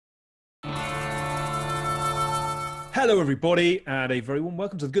Hello, everybody, and a very warm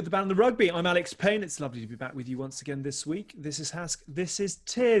welcome to the Good, the Bad, and the Rugby. I'm Alex Payne. It's lovely to be back with you once again this week. This is Haskell. This is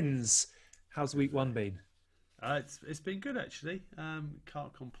Tins. How's week one been? It's been good actually.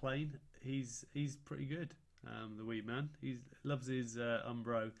 Can't complain. He's pretty good. The wee man. He loves his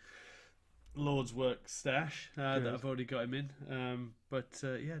Umbro Lord's Work stash that I've already got him in.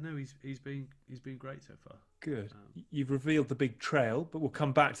 He's been great so far. Good. You've revealed the big trail, but we'll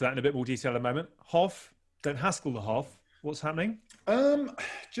come back to that in a bit more detail in a moment. Hoff. Don't Haskell the Hoff. What's happening? Do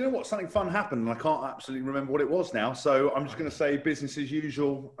you know what? Something fun happened, and I can't absolutely remember what it was now. So I'm just going to say business as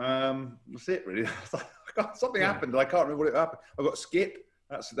usual. That's it, really. Something happened, and I can't remember what it happened. I got skip.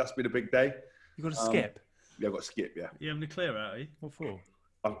 That's been a big day. You got a skip? Yeah, I got a skip. Yeah. You having a clear out? Are you? What for?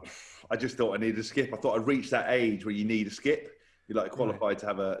 I just thought I needed a skip. I thought I'd reached that age where you need a skip. You're like qualified to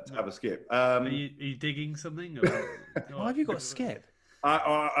have a skip. Are you digging something? Why have you got a skip?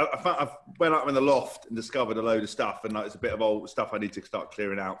 I went up in the loft and discovered a load of stuff, and it's a bit of old stuff I need to start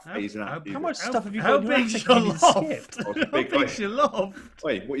clearing out, phasing out. How much stuff have you How got? big's your loft? How big's your loft?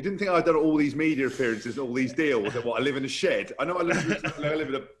 Wait, what? You didn't think I'd done all these media appearances, all these deals? That I live in a shed? I know I live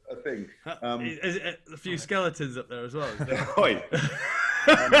in a thing. Is it a few skeletons up there as well? Wait.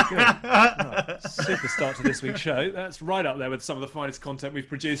 Super start to this week's show. That's right up there with some of the finest content we've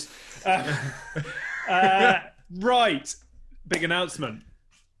produced. Right. Big announcement.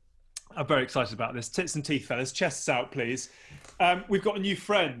 I'm very excited about this. Tits and teeth, fellas. Chests out, please. We've got a new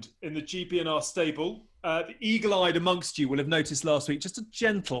friend in the GBNR stable. The eagle-eyed amongst you will have noticed last week just a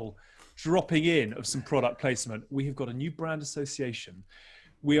gentle dropping in of some product placement. We have got a new brand association.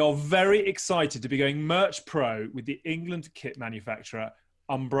 We are very excited to be going merch pro with the England kit manufacturer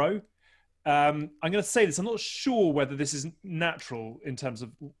Umbro. I'm going to say this. I'm not sure whether this is natural in terms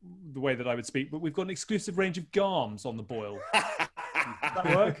of the way that I would speak, but we've got an exclusive range of garms on the boil. Does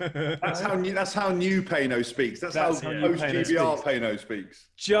that work? That's how new Payno speaks. That's how post-GBR Payno speaks.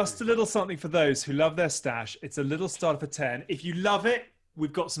 Just a little something for those who love their stash. It's a little starter for 10. If you love it,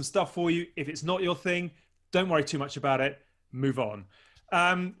 we've got some stuff for you. If it's not your thing, don't worry too much about it. Move on.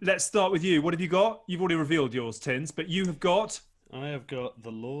 Let's start with you. What have you got? You've already revealed yours, Tins, but you have got... I have got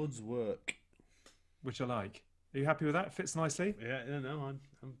the Lord's Work, which I like. Are you happy with that? Fits nicely. Yeah, no,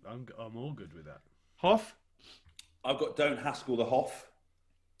 I'm all good with that. Hoff, I've got Don't Haskell the Hoff.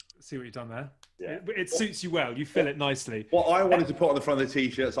 See what you've done there. Yeah, it suits you well. You fill it nicely. What I wanted to put on the front of the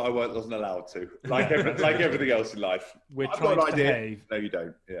t-shirts, I wasn't allowed to. Like everything else in life. We're trying to behave. No, you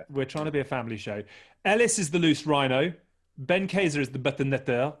don't. Yeah. We're trying to be a family show. Ellis is the loose rhino. Ben Kaiser is the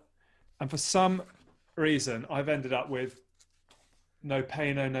bâtonneteur. And for some reason, I've ended up with no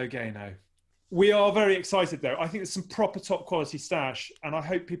Payno, no gaino. We are very excited, though. I think there's some proper top quality stash, and I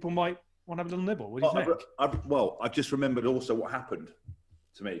hope people might want to have a little nibble. What do you think? I've just remembered also what happened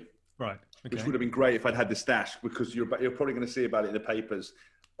to me. Right. Okay. Which would have been great if I'd had the stash, because you're probably going to see about it in the papers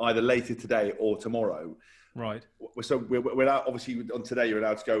either later today or tomorrow. Right. So we're out, obviously on today you're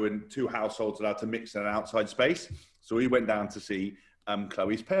allowed to go in, two households allowed to mix in an outside space. So we went down to see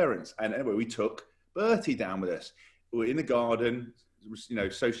Chloe's parents, and anyway, we took Bertie down with us. We were in the garden,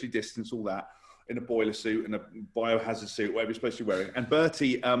 socially distanced, all that, in a boiler suit and a biohazard suit, whatever you're supposed to be wearing. And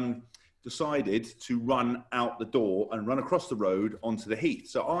Bertie decided to run out the door and run across the road onto the heath.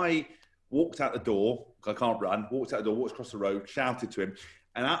 So I walked out the door, I can't run, walked out the door, walked across the road, shouted to him,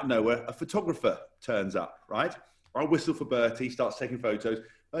 and out of nowhere, a photographer turns up, right? I whistle for Bertie, starts taking photos.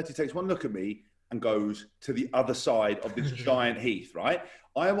 Bertie takes one look at me and goes to the other side of this giant heath, right?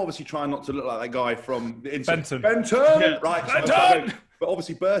 I am obviously trying not to look like that guy from the Benton. Benton! Yeah. Right. Benton! But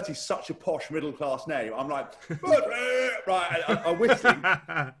obviously Bertie's such a posh middle-class name. I'm like, Bertie! Right, I'm whistling.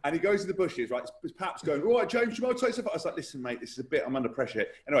 And he goes in the bushes, right? His pap's going, all right, James, you might take some. I was like, listen, mate, this is a bit, I'm under pressure here.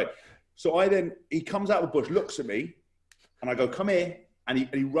 Anyway, so he comes out of the bush, looks at me, and I go, come here. And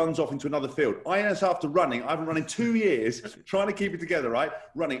he runs off into another field. I end up after running. I haven't run in 2 years, trying to keep it together, right?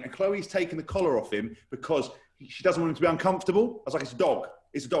 Running. And Chloe's taken the collar off him because she doesn't want him to be uncomfortable. I was like, it's a dog.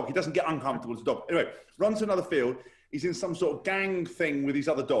 It's a dog. He doesn't get uncomfortable. It's a dog. Anyway, runs to another field. He's in some sort of gang thing with these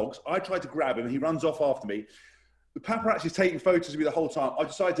other dogs. I tried to grab him, and he runs off after me. The paparazzi's taking photos of me the whole time. I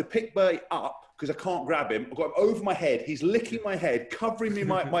decided to pick Bertie up because I can't grab him. I've got him over my head. He's licking my head, covering me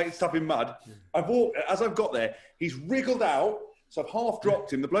my stuff in mud. As I've got there, he's wriggled out. So I've half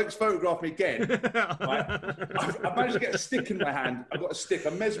dropped him. The bloke's photographed me again. Right? I've managed to get a stick in my hand. I've got a stick.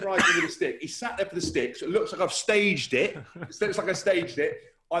 I'm mesmerised with a stick. He sat there for the stick. So it looks like I've staged it. It looks like I staged it.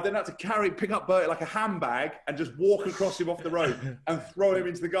 I then had to pick up Bertie like a handbag and just walk across him off the road and throw him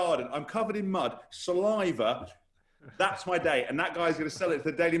into the garden. I'm covered in mud, saliva. That's my day. And that guy's going to sell it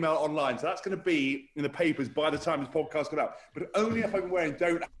to the Daily Mail online. So that's going to be in the papers by the time this podcast comes out. But only if I'm wearing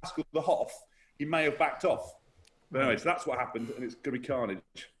Don't Haskell the Hoff, he may have backed off. But anyway, so that's what happened, and it's going to be carnage.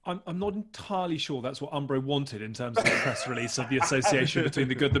 I'm not entirely sure that's what Umbro wanted in terms of the press release of the association between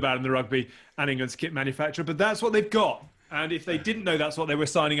the good, the bad, and the rugby and England's kit manufacturer, but that's what they've got. And if they didn't know that's what they were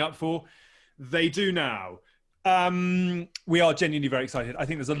signing up for, they do now. We are genuinely very excited. I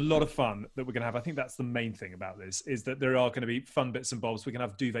think there's a lot of fun that we're going to have. I think that's the main thing about this, is that there are going to be fun bits and bobs. We're going to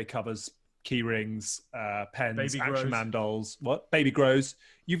have duvet covers, key rings, pens, Baby action grows. man dolls. What? Baby grows.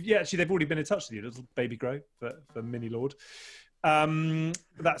 Actually, they've already been in touch with you, little baby grow for Mini Lord.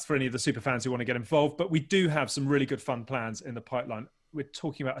 That's for any of the super fans who want to get involved. But we do have some really good fun plans in the pipeline. We're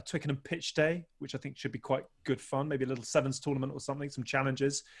talking about a Twickenham pitch day, which I think should be quite good fun. Maybe a little sevens tournament or something, some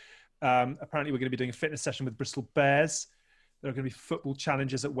challenges. Apparently, we're going to be doing a fitness session with Bristol Bears. There are going to be football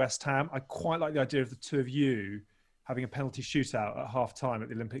challenges at West Ham. I quite like the idea of the two of you having a penalty shootout at half-time at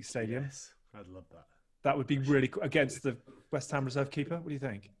the Olympic Stadium. Yes, I'd love that. That would be really cool. Against the West Ham reserve keeper. What do you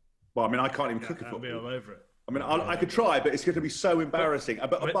think? Well, I mean, I can't even cook a I'll be football. all over it. I mean, I could try, but it's going to be so embarrassing.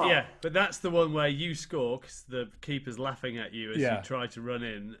 But that's the one where you score because the keeper's laughing at you as you try to run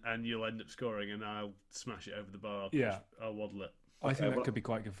in, and you'll end up scoring, and I'll smash it over the bar. I'll waddle it. I think that could be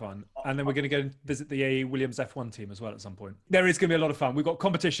quite good fun. And then we're going to go and visit the AE Williams F1 team as well at some point. There is going to be a lot of fun. We've got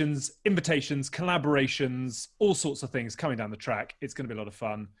competitions, invitations, collaborations, all sorts of things coming down the track. It's going to be a lot of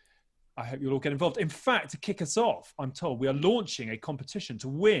fun. I hope you'll all get involved. In fact, to kick us off, I'm told we are launching a competition to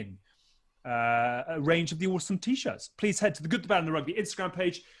win a range of the awesome T-shirts. Please head to the Good, the Bad and the Rugby Instagram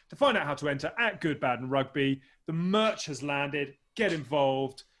page to find out how to enter at Good, Bad and Rugby. The merch has landed. Get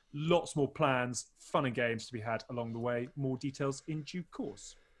involved. Lots more plans, fun and games to be had along the way. More details in due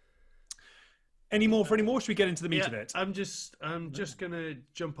course. Any more? Should we get into the meat of it? I'm just going to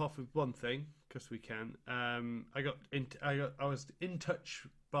jump off with one thing because we can. I was in touch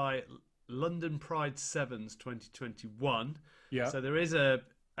by London Pride Sevens 2021. Yeah. So there is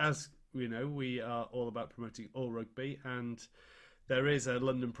as we know, we are all about promoting all rugby, and there is a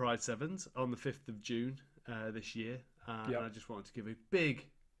London Pride Sevens on the 5th of June this year. And I just wanted to give a big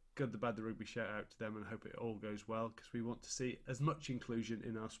Good, the Bad, the Rugby shout out to them, and hope it all goes well, because we want to see as much inclusion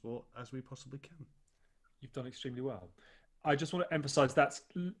in our sport as we possibly can. You've done extremely well. I just want to emphasise that's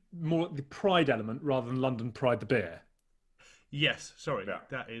more the pride element rather than London Pride the beer. Yes, sorry. Yeah.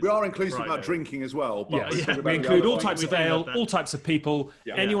 That is. We are inclusive about drinking as well. But we include all types of ale, all types of people,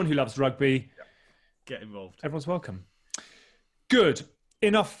 anyone who loves rugby. Yeah. Get involved. Everyone's welcome. Good.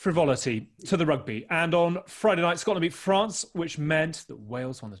 Enough frivolity to the rugby. And on Friday night, Scotland beat France, which meant that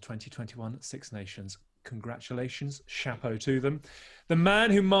Wales won the 2021 Six Nations. Congratulations. Chapeau to them. The man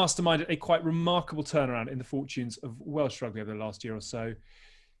who masterminded a quite remarkable turnaround in the fortunes of Welsh rugby over the last year or so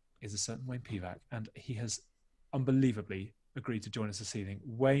is a certain Wayne Pivac. And he has unbelievably agreed to join us this evening.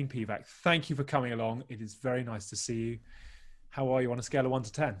 Wayne Pivac, thank you for coming along. It is very nice to see you. How are you on a scale of 1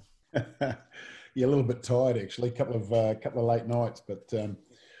 to 10? Yeah, a little bit tired actually. A couple of late nights, but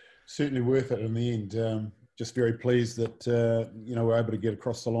certainly worth it in the end. Just very pleased that we're able to get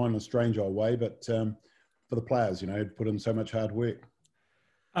across the line in a strange old way, but for the players, who'd put in so much hard work.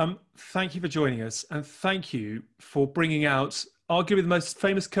 Thank you for joining us, and thank you for bringing out arguably the most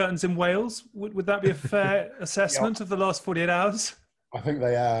famous curtains in Wales. Would that be a fair assessment of the last 48 hours? I think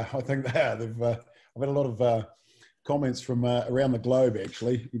they are. I've had a lot of comments from around the globe,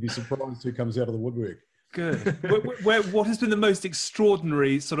 actually. You'd be surprised who comes out of the woodwork. Good. What has been the most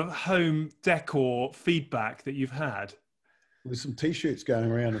extraordinary sort of home decor feedback that you've had? There's some T-shirts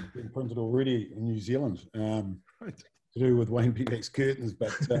going around and been printed already in New Zealand to do with Wayne Pivac's curtains,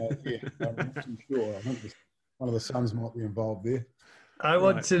 but I'm not too sure. I think one of the sons might be involved there. I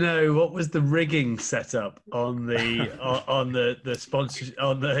want to know, what was the rigging setup on the on the sponsor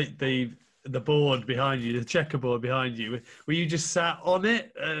on the board behind you, the checkerboard behind you? Were you just sat on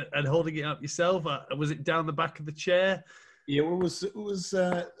it and holding it up yourself? Was it down the back of the chair? Yeah, it was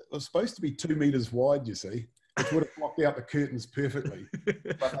supposed to be 2 meters wide, you see, which would have blocked out the curtains perfectly.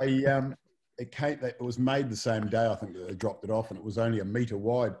 But it was made the same day, I think, that they dropped it off, and it was only 1 meter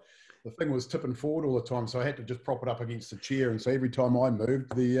wide. The thing was tipping forward all the time, so I had to just prop it up against the chair, and so every time I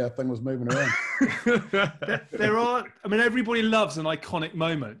moved, the thing was moving around. Everybody loves an iconic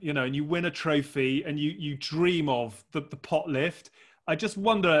moment, and you win a trophy and you dream of the pot lift. I just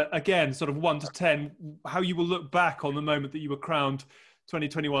wonder, again, sort of 1 to 10, how you will look back on the moment that you were crowned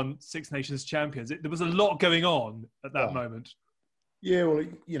 2021 Six Nations champions. There was a lot going on at that moment. Yeah, well,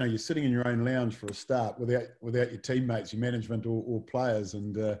 you're sitting in your own lounge for a start without your teammates, your management or players,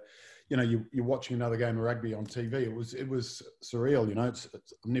 and you're watching another game of rugby on TV. It was surreal. I've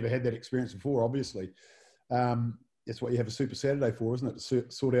never had that experience before. Obviously, that's what you have a Super Saturday for, isn't it? To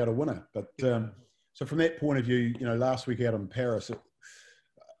sort out a winner. But so from that point of view, last week out in Paris,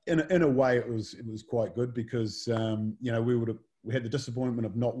 in a way, it was quite good because we had the disappointment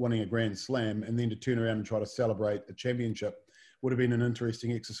of not winning a Grand Slam, and then to turn around and try to celebrate a championship would have been an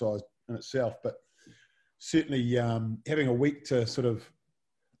interesting exercise in itself. But certainly having a week to sort of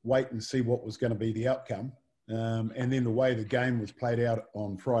wait and see what was going to be the outcome, and then the way the game was played out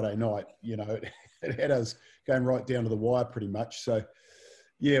on Friday night, it had us going right down to the wire pretty much. So,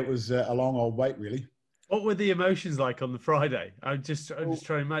 yeah, it was a long old wait, really. What were the emotions like on the Friday? I'm just trying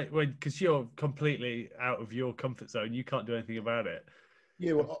to make, because you're completely out of your comfort zone. You can't do anything about it.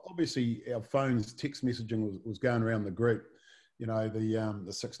 Yeah, well, obviously our phones, text messaging was going around the group. The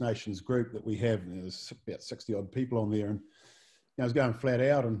Six Nations group that we have. There's about 60 odd people on there, and I was going flat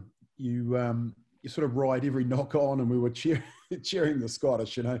out. And you sort of ride every knock on, and we were cheering the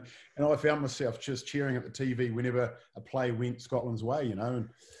Scottish, and I found myself just cheering at the TV whenever a play went Scotland's way, and.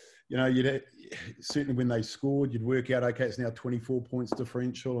 Certainly when they scored, you'd work out, okay, it's now 24 points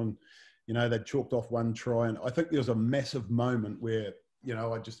differential, and they'd chalked off one try. And I think there was a massive moment where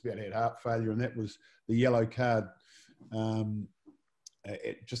I just about had heart failure, and that was the yellow card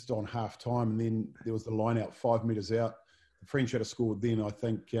just on half time, and then there was the line out 5 metres out. The French had a scored then. I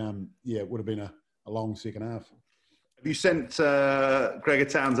think it would have been a long second half. Have you sent Gregor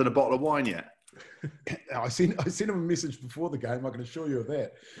Townsend a bottle of wine yet? I sent him a message before the game. I can assure you of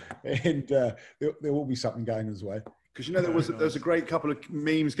that, and there will be something going his way. Because there was a great couple of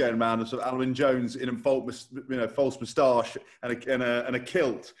memes going around of sort of Alwyn Jones in a false moustache and a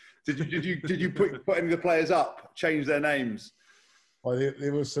kilt. Did you put any of the players up, change their names? Oh,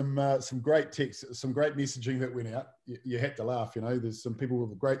 there was some great texts, some great messaging that went out. You had to laugh. There's some people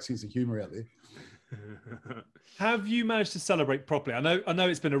with a great sense of humour out there. Have you managed to celebrate properly? I know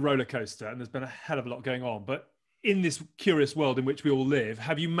it's been a roller coaster and there's been a hell of a lot going on, but in this curious world in which we all live,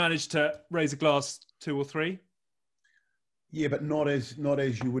 have you managed to raise a glass 2 or 3? Yeah, but not as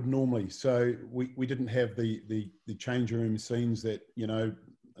you would normally. So we didn't have the change room scenes that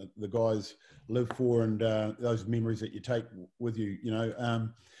the guys live for, and those memories that you take with you.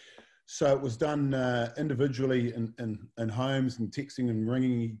 So it was done individually in homes, and texting and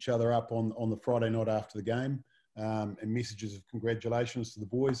ringing each other up on the Friday night after the game, and messages of congratulations to the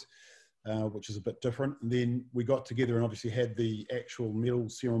boys, which is a bit different. And then we got together and obviously had the actual medal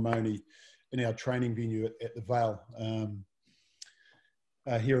ceremony in our training venue at the Vale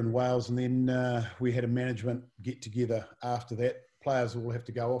here in Wales. And then we had a management get together after that. Players all have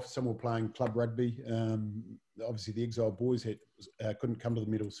to go off. Some were playing club rugby. Obviously, the Exile boys couldn't come to the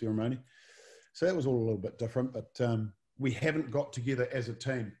medal ceremony. So that was all a little bit different. But we haven't got together as a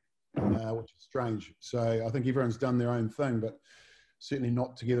team, which is strange. So I think everyone's done their own thing, but certainly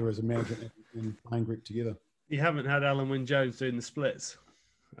not together as a management and playing group together. You haven't had Alan Wynne-Jones doing the splits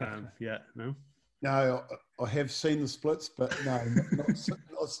yet, no? No, I have seen the splits, but no,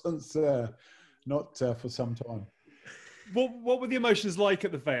 not for some time. What were the emotions like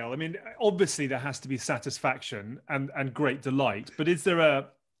at the Vale? I mean, obviously there has to be satisfaction and great delight, but is there a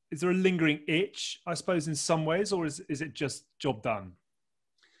lingering itch, I suppose, in some ways, or is it just job done?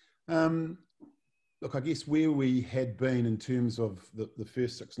 Look, I guess where we had been in terms of the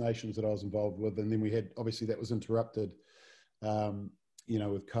first Six Nations that I was involved with, and then we had, obviously that was interrupted,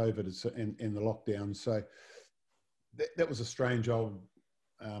 with COVID and the lockdown. So that was a strange old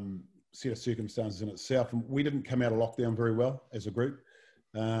set of circumstances in itself. And we didn't come out of lockdown very well as a group.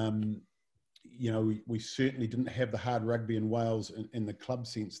 We certainly didn't have the hard rugby in Wales in the club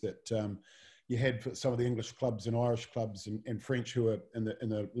sense that you had for some of the English clubs and Irish clubs and French who are in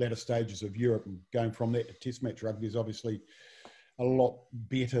the latter stages of Europe, and going from that to test match rugby is obviously a lot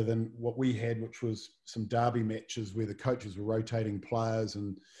better than what we had, which was some derby matches where the coaches were rotating players,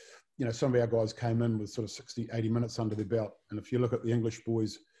 and some of our guys came in with sort of 60, 80 minutes under their belt. And if you look at the English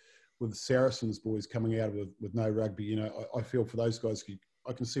boys with the Saracens boys coming out with no rugby, I feel for those guys.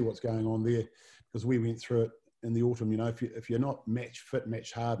 I can see what's going on there because we went through it in the autumn. If you're not match fit,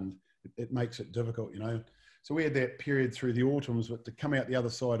 match hardened, it makes it difficult. So we had that period through the autumns, but to come out the other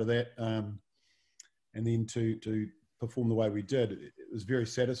side of that, and then to perform the way we did, it was very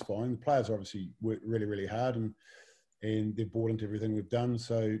satisfying. The players obviously worked really, really hard, and they've bought into everything we've done.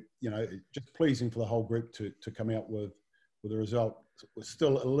 So just pleasing for the whole group to come out with a result. It was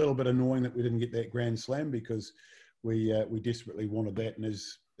still a little bit annoying that we didn't get that Grand Slam because we desperately wanted that, and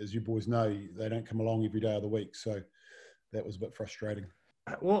as you boys know, they don't come along every day of the week. So that was a bit frustrating.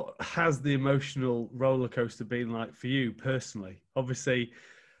 What has the emotional roller coaster been like for you personally? Obviously,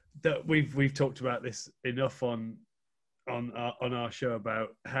 that we've talked about this enough on our show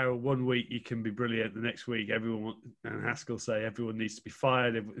about how one week you can be brilliant, the next week everyone, and Haskell say everyone needs to be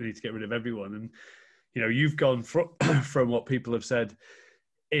fired, they need to get rid of everyone, and you've gone from what people have said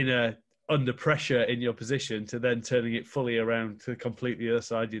under pressure in your position to then turning it fully around to completely the other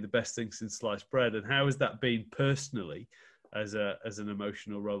side, you're the best thing since sliced bread. And how has that been personally as an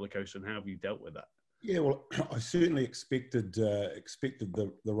emotional roller coaster, and how have you dealt with that? Yeah, well, I certainly expected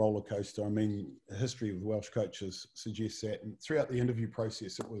the roller coaster. I mean, the history of the Welsh coaches suggests that, and throughout the interview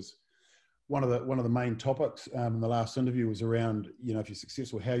process, it was one of the main topics. In the last interview was around, if you're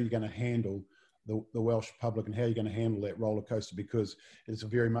successful, how you're going to handle the Welsh public and how you're going to handle that roller coaster, because it's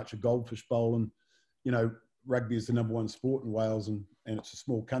very much a goldfish bowl, and rugby is the #1 sport in Wales, and it's a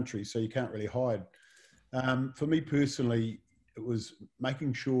small country, so you can't really hide. For me personally, it was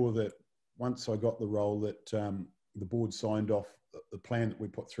making sure that once I got the role that the board signed off the plan that we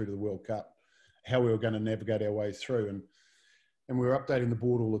put through to the World Cup, how we were going to navigate our way through. And we were updating the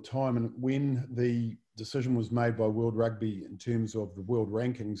board all the time. And when the decision was made by World Rugby in terms of the world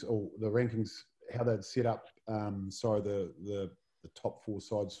rankings, or the rankings, how they'd set up, the top 4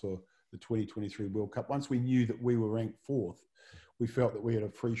 sides for the 2023 World Cup, once we knew that we were ranked 4th, we felt that we had a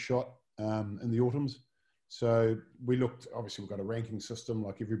free shot in the autumns. So we looked, obviously we've got a ranking system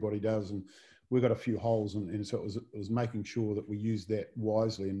like everybody does, and we've got a few holes, and so it was making sure that we used that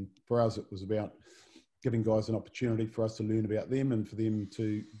wisely. And for us, it was about giving guys an opportunity for us to learn about them and for them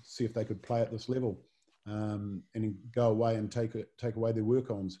to see if they could play at this level, and go away and take away their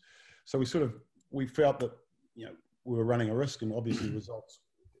work-ons. So we felt that we were running a risk, and obviously results,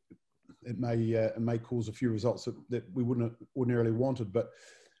 it may cause a few results that we wouldn't have ordinarily wanted, but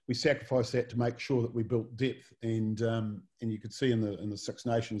we sacrificed that to make sure that we built depth, and you could see in the Six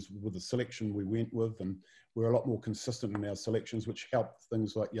Nations with the selection we went with, and we're a lot more consistent in our selections, which helped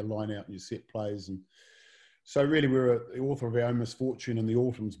things like your line out and your set plays. And so really we were the author of our own misfortune in the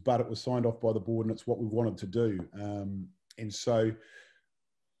autumns, but it was signed off by the board, and it's what we wanted to do. And so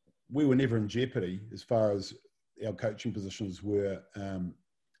we were never in jeopardy as far as our coaching positions were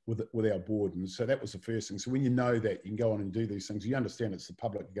with our board. And so that was the first thing. So when you know that you can go on and do these things, you understand it's the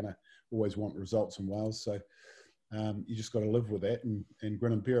public are going to always want results in Wales. So you just got to live with that and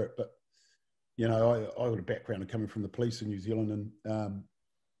grin and bear it. But, I got a background of coming from the police in New Zealand, and,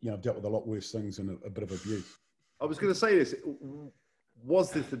 I've dealt with a lot worse things and a bit of abuse. I was going to say this.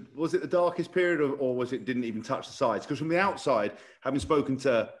 Was it the darkest period, or was it didn't even touch the sides? Because from the outside, having spoken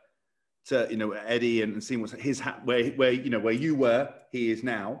to Eddie and seeing what's where you were, he is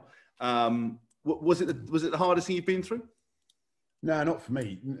now. Was it the hardest thing you've been through? No, not for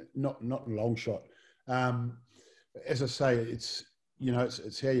me. Not a long shot. As I say, it's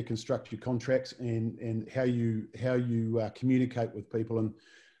how you construct your contracts and how you communicate with people, and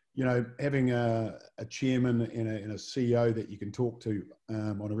having a chairman and a CEO that you can talk to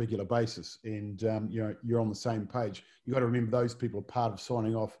on a regular basis, and you're on the same page. You got to remember those people are part of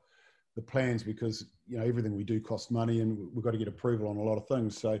signing off the plans, because everything we do costs money, and we've got to get approval on a lot of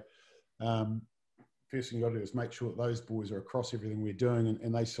things. So first thing you got to do is make sure that those boys are across everything we're doing,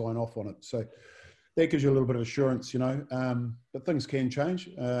 and they sign off on it. So that gives you a little bit of assurance, but things can change.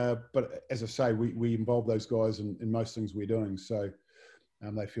 But as I say, we involve those guys in most things we're doing, so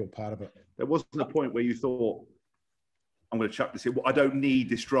they feel part of it. There wasn't a point where you thought, I'm going to chuck this in, I don't need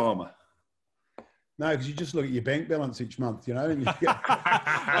this drama. No, because you just look at your bank balance each month, and you get...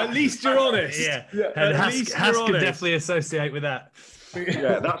 At least you're honest. Yeah. And Haskell can definitely associate with that.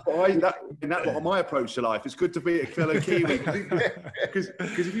 Yeah, that's what my approach to life. It's good to be a fellow Kiwi, because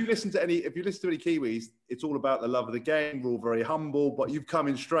if you listen to any Kiwis, it's all about the love of the game. We're all very humble, but you've come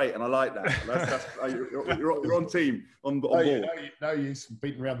in straight, and I like that. You're on team on board. No use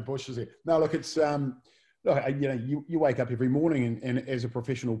beating around the bushes here. No, look, it's look, you wake up every morning, and as a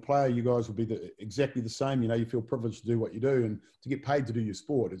professional player, you guys will be exactly the same. You feel privileged to do what you do, and to get paid to do your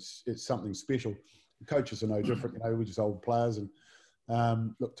sport, it's something special. The coaches are no different. We're just old players, and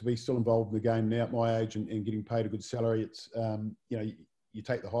look, to be still involved in the game now at my age and getting paid a good salary, it's you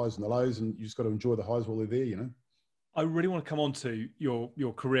take the highs and the lows, and you just got to enjoy the highs while they're there. I really want to come on to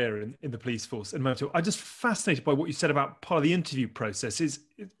your career in the police force. And I'm just fascinated by what you said about part of the interview process. It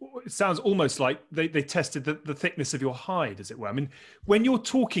sounds almost like they tested the thickness of your hide, as it were. I mean, when you're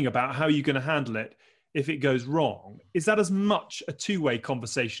talking about how you're going to handle it if it goes wrong, is that as much a two-way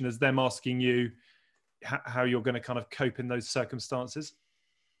conversation as them asking you how you're going to kind of cope in those circumstances?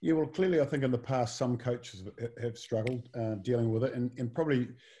 Yeah, well, clearly I think in the past some coaches have struggled dealing with it, and probably,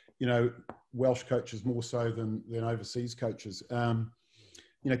 Welsh coaches more so than overseas coaches.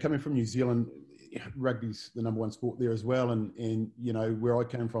 Coming from New Zealand, rugby's the #1 sport there as well, and where I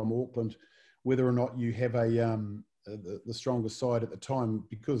came from, Auckland, whether or not you have the strongest side at the time,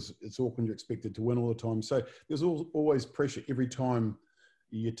 because it's Auckland, you're expected to win all the time. So there's always pressure every time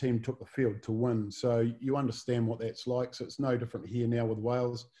your team took the field to win. So you understand what that's like. So it's no different here now with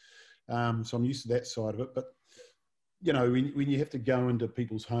Wales. So I'm used to that side of it. But, you know, when you have to go into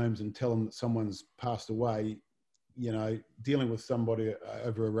people's homes and tell them that someone's passed away, you know, dealing with somebody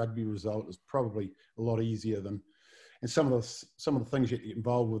over a rugby result is probably a lot easier than, and some of the things you get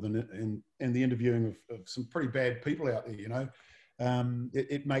involved with in the interviewing of some pretty bad people out there, you know,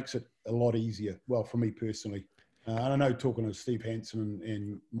 it makes it a lot easier. Well, for me personally. I know talking to Steve Hansen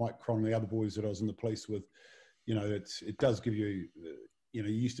and Mike Cron, the other boys that I was in the police with, you know, it does give you, you know, you're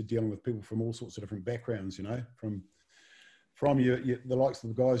used to dealing with people from all sorts of different backgrounds, you know, from the likes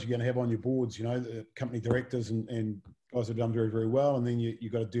of the guys you're going to have on your boards, you know, the company directors and guys that have done very, very well. And then you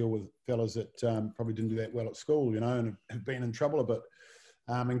got to deal with fellas that probably didn't do that well at school, you know, and have been in trouble a bit.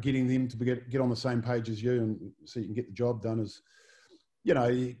 And getting them to get on the same page as you and so you can get the job done is, you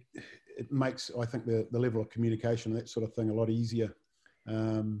know, it makes, I think, the level of communication and that sort of thing a lot easier.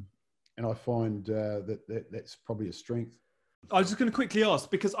 And I find that's probably a strength. I was just going to quickly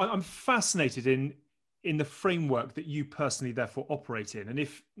ask, because I'm fascinated in the framework that you personally therefore operate in. And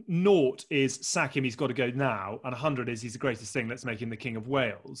if 0 is sack him, he's got to go now, and 100 is he's the greatest thing, let's make him the King of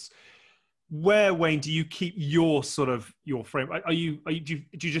Wales. Where, Wayne, do you keep your frame? Do you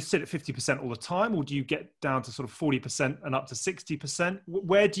just sit at 50% all the time, or do you get down to sort of 40% and up to 60%?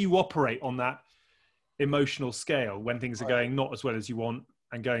 Where do you operate on that emotional scale when things are going not as well as you want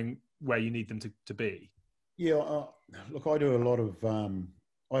and going where you need them to be? Yeah, look, I do a lot of,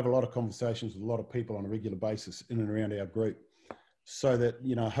 I have a lot of conversations with a lot of people on a regular basis in and around our group, so that,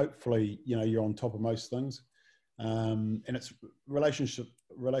 you know, hopefully, you know, you're on top of most things. And it's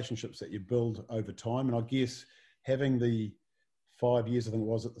relationships that you build over time. And I guess having the 5 years, I think it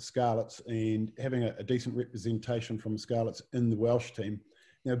was, at the Scarlets, and having a decent representation from the Scarlets in the Welsh team,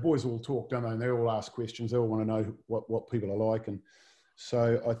 you know, boys all talk, don't they? And they all ask questions. They all want to know what people are like. And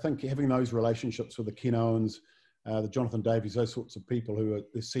so I think having those relationships with the Ken Owens, the Jonathan Davies, those sorts of people who are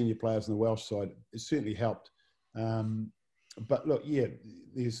the senior players on the Welsh side, it certainly helped. But look, yeah,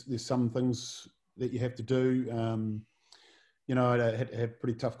 there's some things that you have to do. You know, I had to have a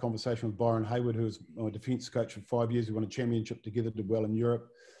pretty tough conversation with Byron Hayward, who was my defence coach for 5 years. We won a championship together, did well in Europe.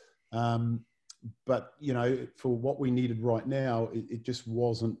 But, you know, for what we needed right now, it just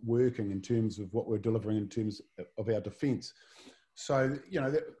wasn't working in terms of what we're delivering in terms of our defence. So, you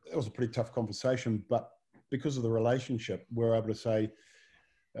know, that was a pretty tough conversation. But because of the relationship, we're able to say,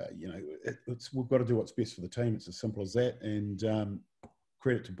 you know, we've got to do what's best for the team. It's as simple as that. And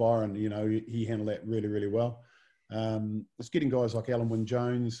credit to Byron, you know, he handled that really, really well. It's getting guys like Alan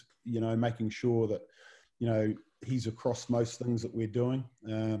Wynne-Jones, you know, making sure that, you know, he's across most things that we're doing.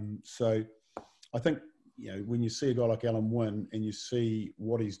 So I think, you know, when you see a guy like Alan Wynne and you see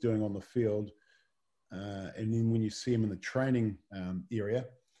what he's doing on the field, and then when you see him in the training area,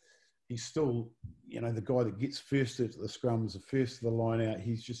 he's still, you know, the guy that gets first at the scrums, the first to the line out.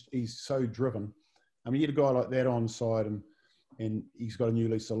 He's so driven. I mean, you get a guy like that on side and he's got a new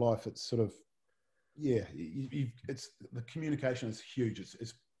lease of life. It's sort of, yeah, it's the communication is huge.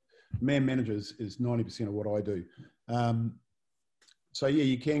 It's man managers is 90% of what I do. So yeah,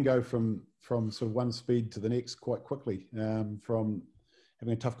 you can go from sort of one speed to the next quite quickly, from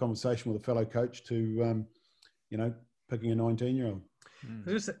having a tough conversation with a fellow coach to, you know, picking a 19-year-old.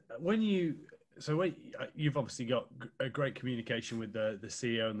 When you've obviously got a great communication with the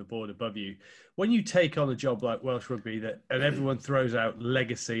CEO and the board above you, when you take on a job like Welsh Rugby and everyone throws out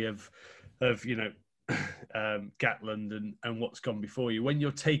legacy of you know, Gatland and what's gone before you, when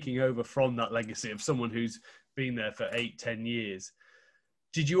you're taking over from that legacy of someone who's been there for 8-10 years,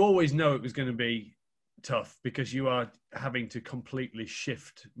 did you always know it was going to be tough because you are having to completely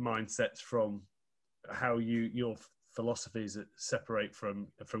shift mindsets from how your philosophies that separate from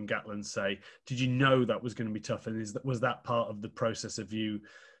Gatland, say? Did you know that was going to be tough, and was that part of the process of you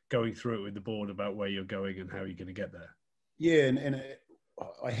going through it with the board about where you're going and how you're going to get there? Yeah, and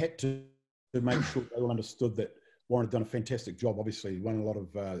I had to make sure they all understood that Warren had done a fantastic job. Obviously, won a lot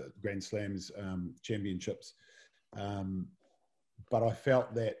of Grand Slams, championships, but I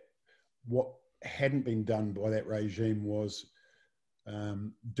felt that what hadn't been done by that regime was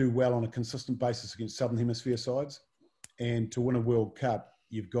do well on a consistent basis against Southern Hemisphere sides. And to win a World Cup,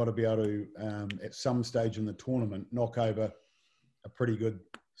 you've got to be able to, at some stage in the tournament, knock over a pretty good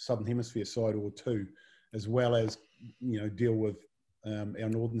Southern Hemisphere side or two, as well as, you know, deal with our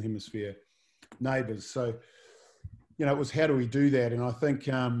Northern Hemisphere neighbours. So, you know, it was how do we do that? And I think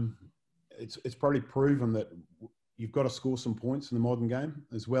it's probably proven that you've got to score some points in the modern game,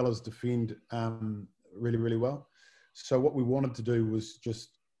 as well as defend really, really well. So what we wanted to do was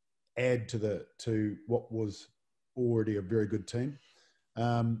just add to what was already a very good team.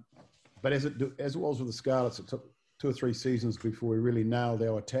 But as it was with the Scarlets, it took 2 or 3 seasons before we really nailed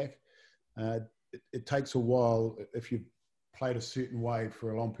our attack. It takes a while if you've played a certain way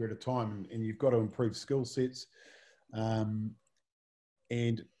for a long period of time, and you've got to improve skill sets. And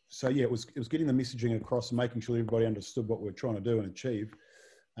so, yeah, it was getting the messaging across and making sure everybody understood what we were trying to do and achieve,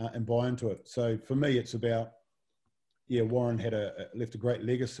 and buy into it. So for me, it's about, Warren had left a great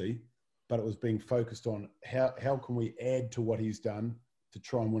legacy, but it was being focused on how can we add to what he's done to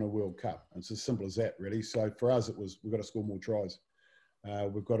try and win a World Cup. And it's as simple as that, really. So for us, it was, we've got to score more tries.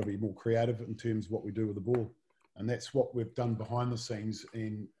 We've got to be more creative in terms of what we do with the ball. And that's what we've done behind the scenes.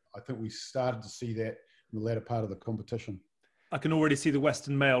 And I think we started to see that in the latter part of the competition. I can already see the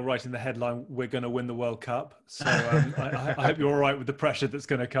Western Mail writing the headline, "We're going to win the World Cup." So I hope you're all right with the pressure that's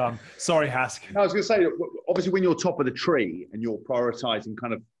going to come. Sorry, Hask. No, I was going to say, obviously, when you're top of the tree and you're prioritising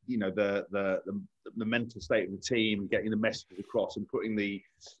kind of, the mental state of the team and getting the messages across and putting the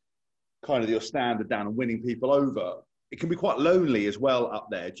kind of your standard down and winning people over, it can be quite lonely as well up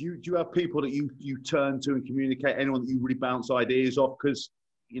there. Do you have people that you turn to and communicate? Anyone that you really bounce ideas off? Because,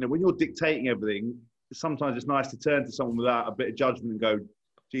 when you're dictating everything, sometimes it's nice to turn to someone without a bit of judgment and go,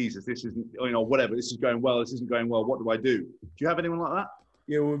 Jesus, this isn't, whatever, this is going well, this isn't going well, what do I do? Do you have anyone like that?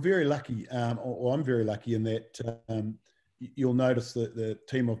 Yeah, we're very lucky, or I'm very lucky in that you'll notice that the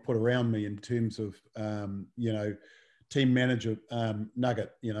team I've put around me in terms of, team manager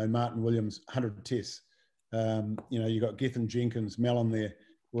nugget, Martin Williams, 100 tests. You got Gethin Jenkins, Mellon there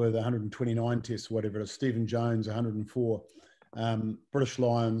with 129 tests, whatever it is, Stephen Jones, 104, British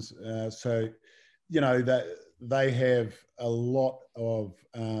Lions. So, that they have a lot of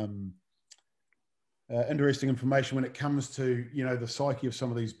interesting information when it comes to, the psyche of some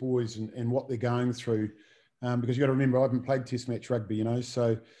of these boys and what they're going through. Because you've got to remember, I haven't played Test match rugby,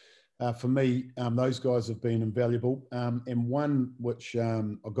 so for me, those guys have been invaluable. And one which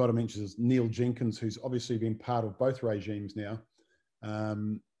I've got to mention is Neil Jenkins, who's obviously been part of both regimes now.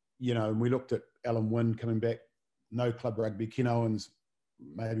 And we looked at Alan Wynne coming back, no club rugby, Ken Owens,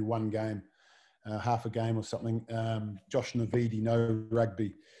 maybe one game. Half a game or something. Josh Navidi, no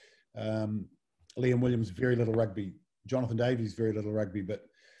rugby. Liam Williams, very little rugby. Jonathan Davies, very little rugby. But,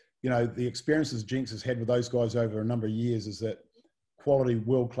 the experiences Jenks has had with those guys over a number of years is that quality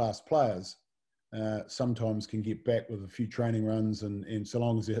world-class players sometimes can get back with a few training runs and so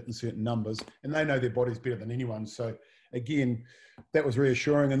long as they're hitting certain numbers. And they know their bodies better than anyone. So, again, that was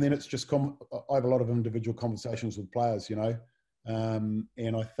reassuring. And then it's just, I have a lot of individual conversations with players, and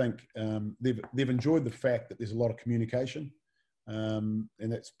I think they've enjoyed the fact that there's a lot of communication, and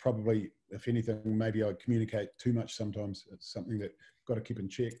that's probably, if anything, maybe I communicate too much sometimes. It's something that I've got to keep in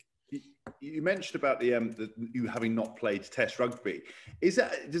check. You mentioned about the you having not played Test rugby.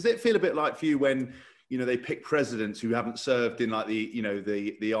 Does it feel a bit like for you when they pick presidents who haven't served in like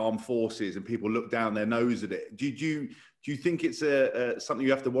the armed forces and people look down their nose at it? Do you think it's something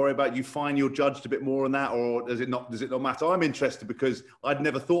you have to worry about? Do you find you're judged a bit more on that, or does it not matter? I'm interested because I'd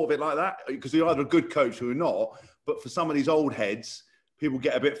never thought of it like that, because you're either a good coach or you're not. But for some of these old heads, people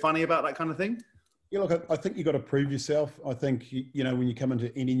get a bit funny about that kind of thing. Yeah, look, I think you've got to prove yourself. I think, when you come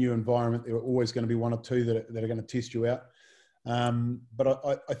into any new environment, there are always going to be one or two that are going to test you out. But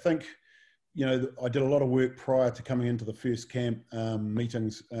I think, I did a lot of work prior to coming into the first camp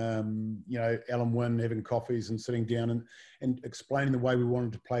meetings, Alan Wynne, having coffees and sitting down and explaining the way we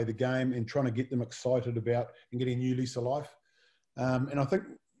wanted to play the game and trying to get them excited about and getting a new lease of life. And I think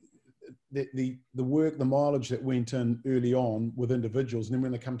the work, the mileage that went in early on with individuals, and then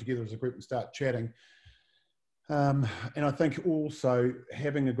when they come together as a group and start chatting. And I think also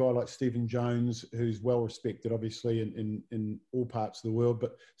having a guy like Stephen Jones, who's well respected, obviously, in all parts of the world,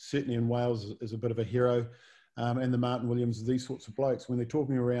 but certainly in Wales is a bit of a hero, and the Martin Williams, these sorts of blokes, when they're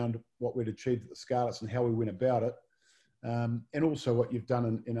talking around what we'd achieved at the Scarlets and how we went about it, and also what you've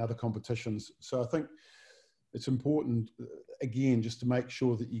done in other competitions. So I think it's important, again, just to make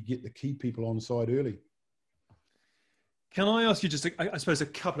sure that you get the key people on side early. Can I ask you just, I suppose, a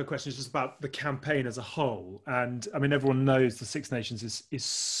couple of questions just about the campaign as a whole? And I mean, everyone knows the Six Nations is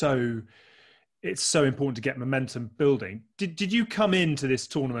so important to get momentum building. Did you come into this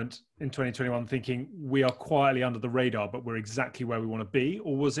tournament in 2021 thinking we are quietly under the radar, but we're exactly where we want to be?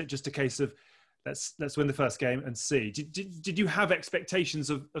 Or was it just a case of let's win the first game and see? Did you have expectations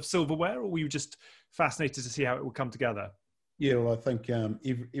of silverware, or were you just fascinated to see how it would come together? Yeah, well, I think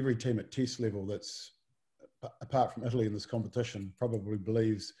every team at Test level that's, apart from Italy in this competition, probably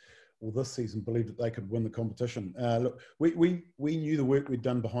believes, or this season believed, that they could win the competition. Look, we knew the work we'd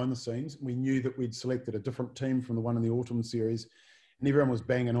done behind the scenes. We knew that we'd selected a different team from the one in the autumn series, and everyone was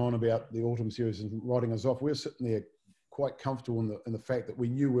banging on about the autumn series and writing us off. We were sitting there quite comfortable in the fact that we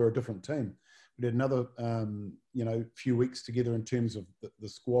knew we were a different team. We had another, few weeks together in terms of the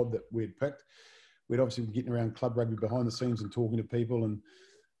squad that we'd picked. We'd obviously been getting around club rugby behind the scenes and talking to people, and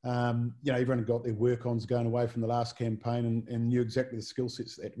everyone had got their work-ons going away from the last campaign and knew exactly the skill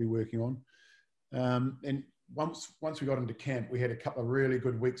sets they had to be working on. And once we got into camp, we had a couple of really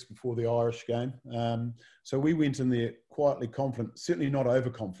good weeks before the Irish game. So we went in there quietly confident, certainly not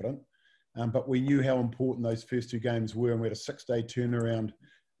overconfident, but we knew how important those first two games were, and we had a 6-day turnaround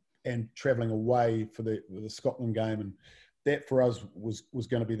and travelling away for the Scotland game. And that for us was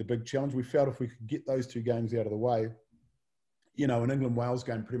going to be the big challenge. We felt if we could get those two games out of the way, an England-Wales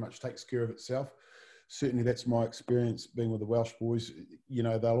game pretty much takes care of itself. Certainly that's my experience being with the Welsh boys.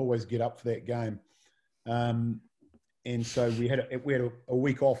 They'll always get up for that game. And so we had a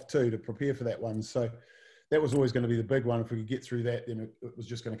week off too to prepare for that one. So that was always going to be the big one. If we could get through that, then it was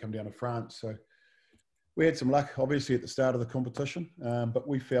just going to come down to France. So we had some luck, obviously, at the start of the competition, but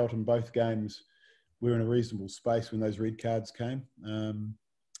we felt in both games we were in a reasonable space when those red cards came. And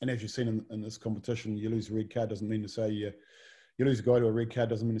as you've seen in this competition, you lose a red card doesn't mean to say you lose a guy to a red card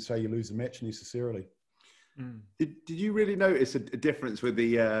doesn't mean to say you lose the match necessarily. Did you really notice a difference with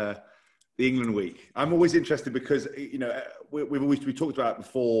the England week? I'm always interested because we talked about it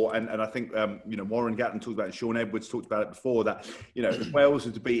before, and I think Warren Gatton talked about it, Sean Edwards talked about it before, that if Wales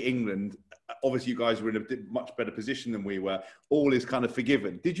were to beat England, obviously you guys were in a much better position than we were. All is kind of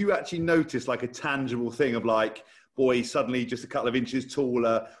forgiven. Did you actually notice like a tangible thing of like, boy, suddenly just a couple of inches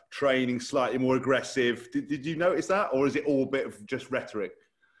taller, training slightly more aggressive? Did you notice that, or is it all a bit of just rhetoric?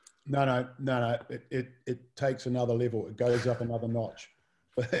 No. It takes another level. It goes up another notch.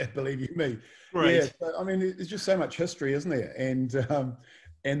 Believe you me. Right. Yeah. So, I mean, there's just so much history, isn't there?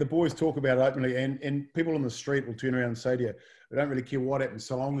 And the boys talk about it openly, and people on the street will turn around and say to you, "I don't really care what happens,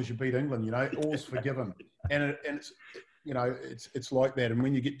 so long as you beat England, all's forgiven." And it's like that. And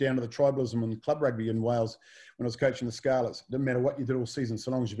when you get down to the tribalism in club rugby in Wales, when I was coaching the Scarlets, it didn't matter what you did all season, so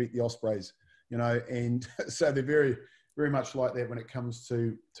long as you beat the Ospreys, And so they're very, very much like that when it comes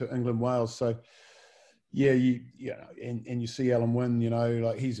to England Wales. So. Yeah, and you see Alan Wynne,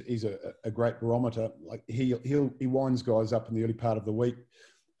 like he's a great barometer. Like he winds guys up in the early part of the week,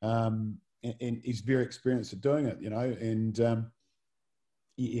 and he's very experienced at doing it, And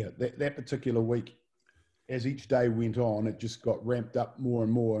that particular week, as each day went on, it just got ramped up more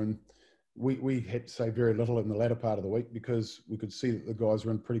and more, and we had to say very little in the latter part of the week because we could see that the guys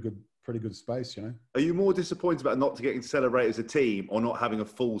were in pretty good space, Are you more disappointed about not getting to celebrate as a team, or not having a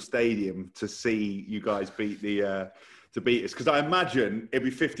full stadium to see you guys beat to beat us? Because I imagine it'd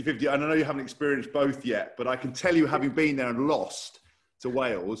be 50-50. And I know you haven't experienced both yet, but I can tell you, having been there and lost to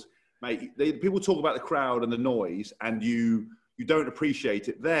Wales, mate, people talk about the crowd and the noise, and you don't appreciate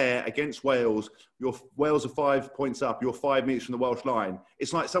it. There against Wales, Wales are 5 points up. You're 5 meters from the Welsh line.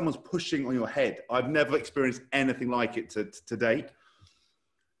 It's like someone's pushing on your head. I've never experienced anything like it to date.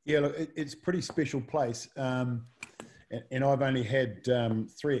 Yeah, look, it's a pretty special place. And I've only had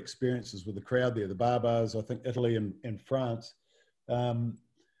 3 experiences with the crowd there, the Barbars, I think Italy and France.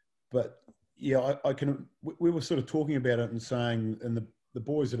 But yeah, we were sort of talking about it and saying, and the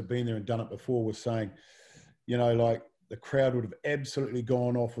boys that have been there and done it before were saying, like the crowd would have absolutely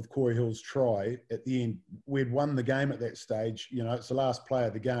gone off with Corey Hill's try at the end. We'd won the game at that stage. It's the last play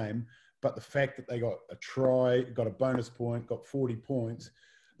of the game. But the fact that they got a try, got a bonus point, got 40 points,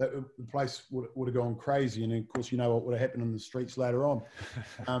 that the place would have gone crazy. And of course, what would have happened in the streets later on.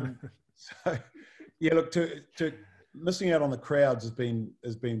 So, yeah, look, to missing out on the crowds has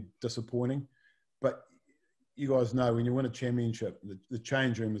been disappointing. But you guys know when you win a championship, the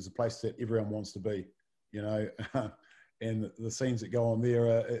change room is the place that everyone wants to be, and the scenes that go on there,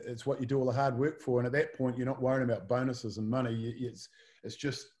 it's what you do all the hard work for. And at that point, you're not worrying about bonuses and money. It's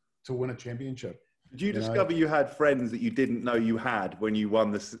just to win a championship. Did you discover you had friends that you didn't know you had when you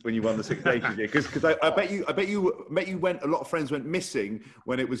won the Six Nations year? Because I bet you went. A lot of friends went missing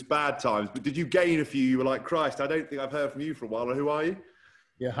when it was bad times. But did you gain a few? You were like, Christ, I don't think I've heard from you for a while. Or who are you?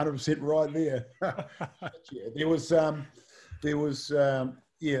 Yeah, 100% right there. Yeah, there was.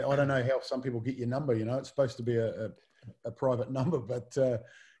 Yeah, I don't know how some people get your number. It's supposed to be a private number, but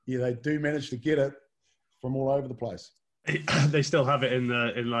yeah, they do manage to get it from all over the place. They still have it in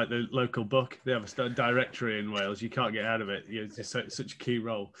like the local book. They have a directory in Wales. You can't get out of it. It's just such a key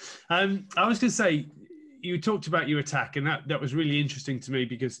role. I was going to say, you talked about your attack, and that was really interesting to me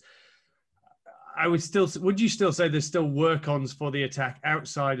because would you still say there's still work-ons for the attack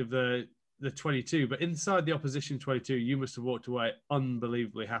outside of the 22, but inside the opposition 22, you must have walked away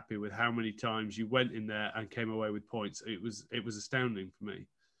unbelievably happy with how many times you went in there and came away with points. It was astounding for me.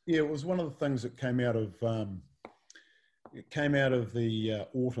 Yeah, it was one of the things that came out of came out of the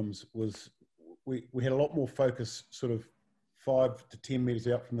autumns was we had a lot more focus sort of 5 to 10 metres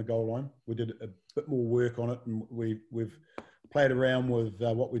out from the goal line. We did a bit more work on it, and we've played around with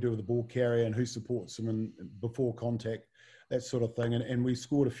what we do with the ball carrier and who supports them and before contact, that sort of thing. And we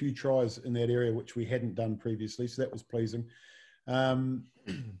scored a few tries in that area, which we hadn't done previously, so that was pleasing.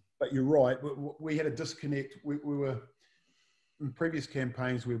 But you're right, we had a disconnect. We were, in previous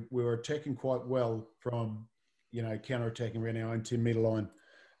campaigns, we were attacking quite well from, counter-attacking around our own 10-metre line,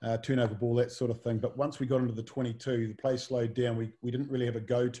 turnover ball, that sort of thing. But once we got into the 22, the play slowed down. We didn't really have a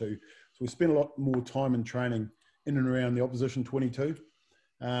go-to. So we spent a lot more time in training in and around the opposition 22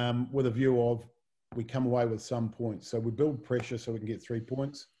 with a view of we come away with some points. So we build pressure so we can get 3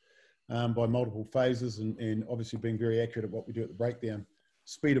 points by multiple phases and obviously being very accurate at what we do at the breakdown.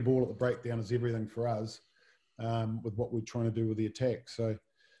 Speed of ball at the breakdown is everything for us with what we're trying to do with the attack. So,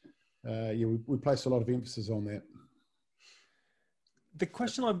 we place a lot of emphasis on that. The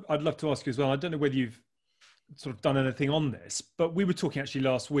question I'd love to ask you as well, I don't know whether you've sort of done anything on this, but we were talking actually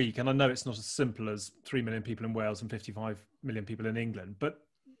last week, and I know it's not as simple as 3 million people in Wales and 55 million people in England, but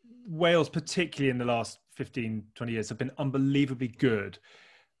Wales, particularly in the last 15, 20 years, have been unbelievably good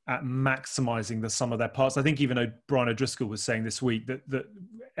at maximising the sum of their parts. I think even Brian O'Driscoll was saying this week that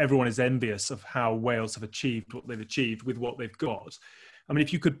everyone is envious of how Wales have achieved what they've achieved with what they've got. I mean,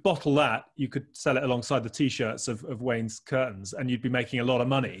 if you could bottle that, you could sell it alongside the T-shirts of Wayne's curtains and you'd be making a lot of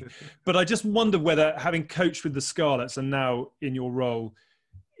money. But I just wonder whether, having coached with the Scarlets and now in your role,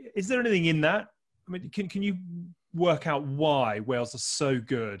 is there anything in that? I mean, can you work out why Wales are so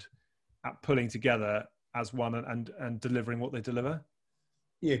good at pulling together as one and delivering what they deliver?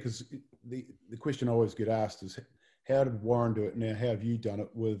 Yeah, because the question I always get asked is, how did Warren do it? Now, how have you done it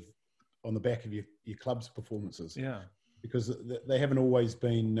on the back of your club's performances? Yeah. Because they haven't always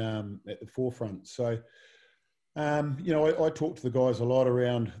been at the forefront. So, I talk to the guys a lot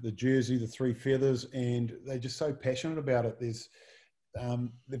around the jersey, the 3 feathers, and they're just so passionate about it.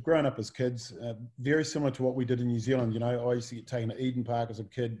 They've grown up as kids, very similar to what we did in New Zealand. I used to get taken to Eden Park as a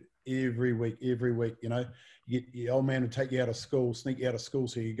kid every week. Your old man would take you out of school, sneak you out of school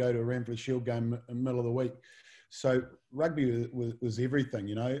so you go to a Ramfley Shield game in the middle of the week. So rugby was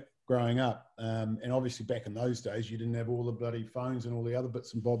everything, growing up. And obviously back in those days, you didn't have all the bloody phones and all the other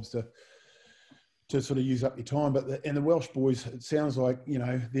bits and bobs to sort of use up your time. But the Welsh boys, it sounds like,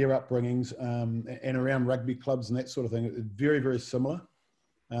 their upbringings and around rugby clubs and that sort of thing, it's very, very similar.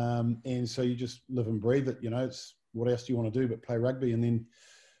 And so you just live and breathe it, it's what else do you want to do but play rugby? And then,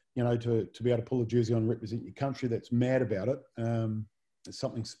 to be able to pull a jersey on and represent your country that's mad about it, it's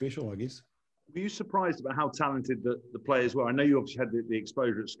something special, I guess. Were you surprised about how talented the players were? I know you obviously had the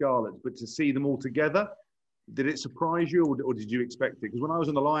exposure at Scarlets, but to see them all together, did it surprise you or did you expect it? Because when I was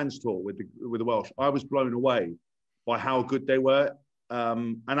on the Lions tour with the Welsh, I was blown away by how good they were.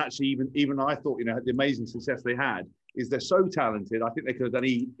 And actually, even I thought, the amazing success they had is they're so talented. I think they could have done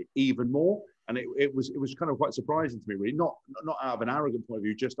even more. And it was kind of quite surprising to me, really. Not out of an arrogant point of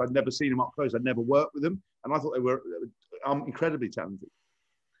view, just I'd never seen them up close. I'd never worked with them. And I thought they were incredibly talented.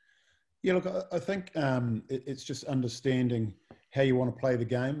 Yeah, look, I think it's just understanding how you want to play the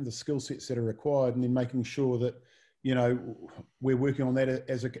game, the skill sets that are required, and then making sure that, we're working on that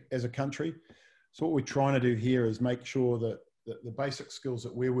as a country. So what we're trying to do here is make sure that the basic skills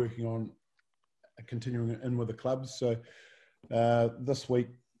that we're working on are continuing in with the clubs. So this week,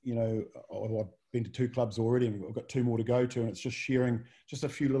 I've been to 2 clubs already and I've got 2 more to go to, and it's just sharing just a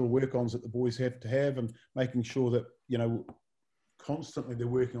few little work-ons that the boys have to have and making sure that, constantly they're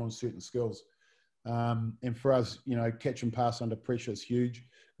working on certain skills. And for us, catch and pass under pressure is huge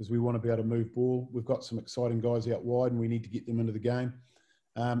because we want to be able to move ball. We've got some exciting guys out wide and we need to get them into the game.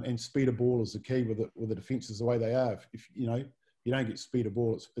 And speed of ball is the key with the defences the way they are. If you don't get speed of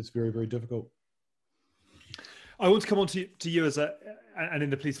ball, it's very, very difficult. I want to come on to you and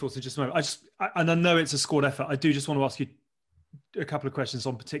in the police force in just a moment. I know it's a squad effort. I do just want to ask you a couple of questions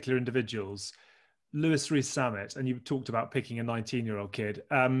on particular individuals. Lewis Rees-Zammit, and you talked about picking a 19-year-old kid.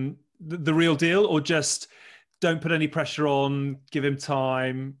 The real deal, or just don't put any pressure on, give him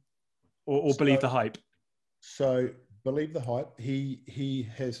time, or believe the hype? So believe the hype. He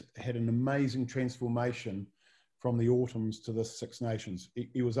has had an amazing transformation from the autumns to the Six Nations.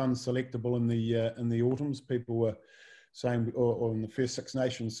 He was unselectable in the autumns. People were saying, or in the first Six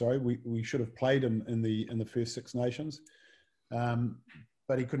Nations, sorry, we should have played him in the first Six Nations.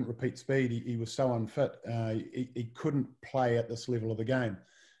 But he couldn't repeat speed. He was so unfit. He couldn't play at this level of the game.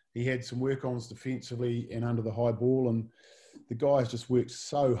 He had some work-ons defensively and under the high ball, and the guy has just worked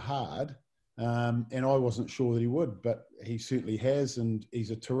so hard. And I wasn't sure that he would, but he certainly has, and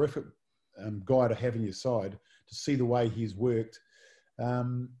he's a terrific guy to have in your side to see the way he's worked.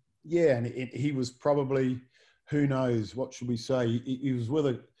 And he was probably, who knows, what should we say? He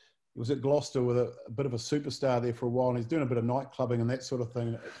was at Gloucester with a bit of a superstar there for a while, and he's doing a bit of night clubbing and that sort of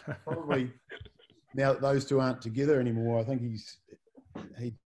thing. It's probably now that those two aren't together anymore, I think he's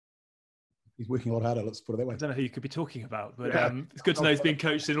working a lot harder. Let's put it that way. I don't know who you could be talking about, but it's good to know he's being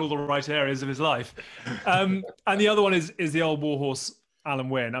coached in all the right areas of his life. And the other one is the old warhorse, Alan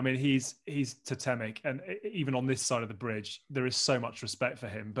Wynne. I mean, he's totemic, and even on this side of the bridge, there is so much respect for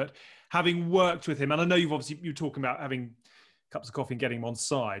him. But having worked with him, and I know you're talking about having cups of coffee and getting him on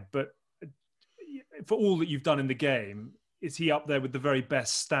side, but for all that you've done in the game, is he up there with the very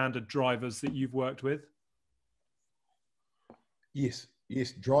best standard drivers that you've worked with? Yes,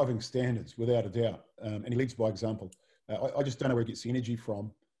 driving standards, without a doubt. And he leads by example. I just don't know where he gets the energy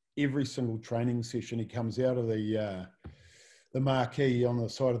from. Every single training session, he comes out of the marquee on the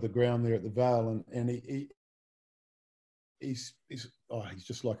side of the ground there at the Vale, and he's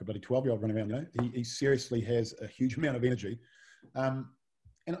just like a bloody 12-year-old running around, you know. He seriously has a huge amount of energy. And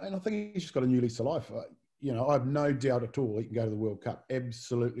I think he's just got a new lease of life. You know, I have no doubt at all he can go to the World Cup.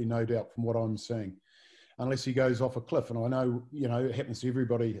 Absolutely no doubt from what I'm seeing. Unless he goes off a cliff. And I know, you know, it happens to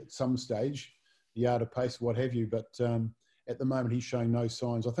everybody at some stage, the art of pace, what have you. But at the moment, he's showing no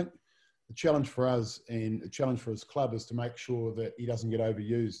signs. I think the challenge for us and the challenge for his club is to make sure that he doesn't get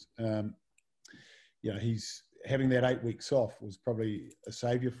overused. You know, he's having that 8 weeks off was probably a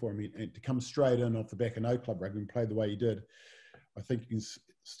saviour for him. And to come straight in off the back of no club rugby and play the way he did, I think you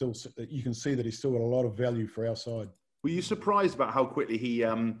can see that he's still got a lot of value for our side. Were you surprised about how quickly he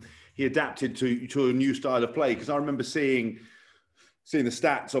adapted to a new style of play? Because I remember seeing the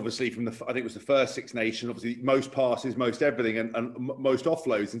stats, obviously, from I think it was the first Six Nations, obviously most passes, most everything, and most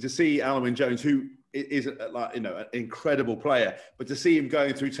offloads. And to see Alan Wynne-Jones, who is like, you know, an incredible player, but to see him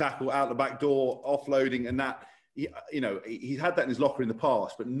going through tackle, out the back door, offloading, and that, you know, he had that in his locker in the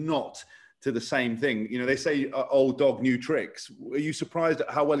past, but not to the same thing. You know, they say old dog, new tricks. Are you surprised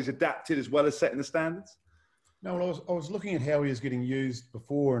at how well he's adapted as well as setting the standards? No, well, I was looking at how he was getting used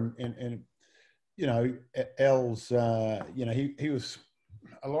before, and you know, Al's, you know, he was,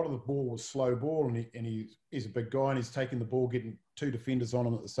 a lot of the ball was slow ball, and he's a big guy, and he's taking the ball, getting two defenders on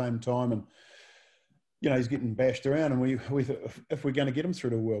him at the same time, and you know, he's getting bashed around. And we thought, if we're going to get him through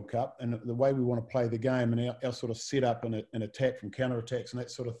the World Cup, and the way we want to play the game, and our sort of setup and attack from counter attacks and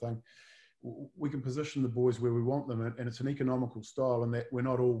that sort of thing, we can position the boys where we want them, and it's an economical style, and that we're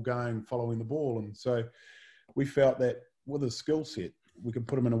not all going following the ball, and so we felt that with his skill set, we could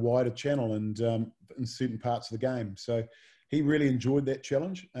put him in a wider channel and in certain parts of the game. So he really enjoyed that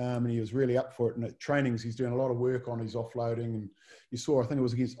challenge, and he was really up for it. And at trainings, he's doing a lot of work on his offloading. And you saw, I think it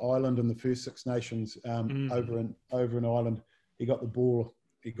was against Ireland in the first Six Nations over in Ireland. He got the ball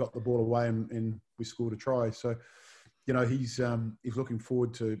away, and we scored a try. So, you know, he's looking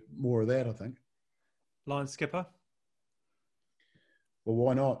forward to more of that, I think. Line skipper? Well,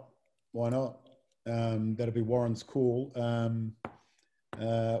 why not? Why not? That'll be Warren's call.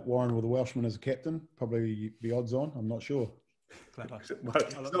 Warren with the Welshman as a captain, probably be odds on. I'm not sure. Well, it's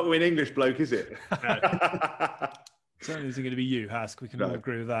not going to be an English bloke, is it? Certainly isn't going to be you, Hask. We can all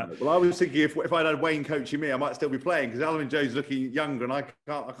agree with that. Well, I was thinking if I'd had Wayne coaching me, I might still be playing, because Alan Jones looking younger, and I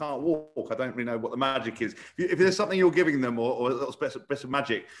can't walk. I don't really know what the magic is. If there's something you're giving them, or a little bit of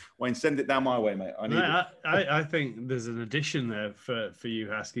magic, Wayne, send it down my way, mate. I think there's an addition there for you,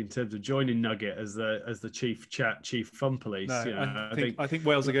 Hask, in terms of joining Nugget as the chief fun police. No, you know, I think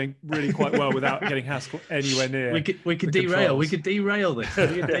Wales are going really quite well without getting Haskell anywhere near. We could derail. We could derail this.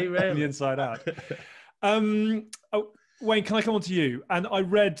 We could derail the inside out. Wayne, can I come on to you? And I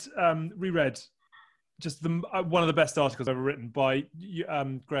reread just one of the best articles ever written by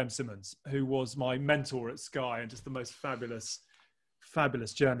Graham Simmons, who was my mentor at Sky and just the most fabulous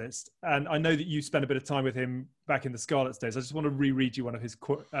journalist. And I know that you spent a bit of time with him back in the Scarlets days. I just want to reread you one of his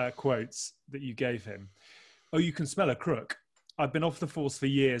quotes that you gave him. "Oh, you can smell a crook. I've been off the force for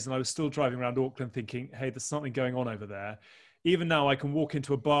years, and I was still driving around Auckland thinking, hey, there's something going on over there. Even now, I can walk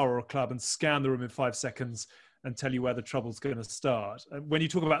into a bar or a club and scan the room in 5 seconds and tell you where the trouble's going to start." When you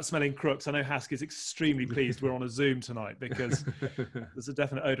talk about smelling crooks, I know Hask is extremely pleased we're on a Zoom tonight, because there's a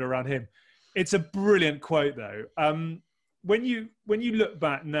definite odour around him. It's a brilliant quote, though. When you look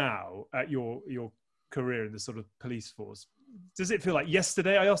back now at your career in the sort of police force, does it feel like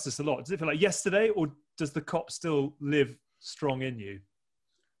yesterday? I ask this a lot. Does it feel like yesterday, or does the cop still live strong in you?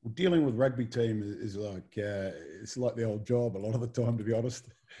 Well, dealing with rugby team is like it's like the old job a lot of the time, to be honest.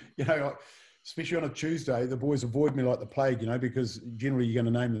 You know, like, especially on a Tuesday, the boys avoid me like the plague, you know, because generally you're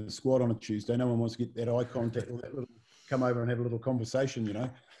going to name the squad on a Tuesday. No one wants to get that eye contact or that little come over and have a little conversation, you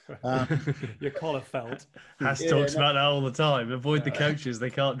know. Your collar felt. Has talks about that all the time. Avoid the coaches; they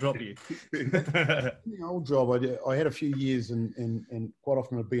can't drop you. In the old job, I had a few years, and quite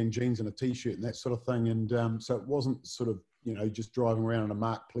often I'd be in jeans and a t-shirt and that sort of thing, and so it wasn't sort of just driving around in a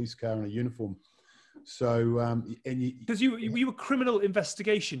marked police car in a uniform. So because you were criminal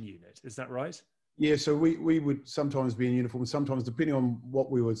investigation unit, is that right? Yeah, so we would sometimes be in uniform, sometimes depending on what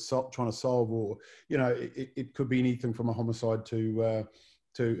we were trying to solve, or it could be anything from a homicide to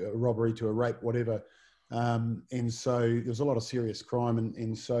a robbery to a rape, whatever. And so there was a lot of serious crime,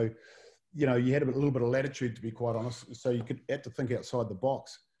 and so you had a little bit of latitude, to be quite honest. So you had to think outside the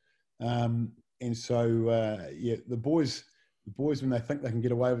box. And so the boys when they think they can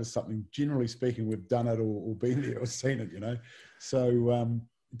get away with something, generally speaking, we've done it or been there or seen it. So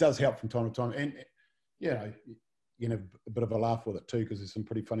it does help from time to time, and a bit of a laugh with it too, because there's some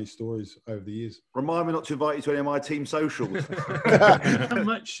pretty funny stories over the years. Remind me not to invite you to any of my team socials. How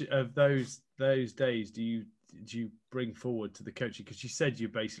much of those days do you bring forward to the coaching? Because you said you're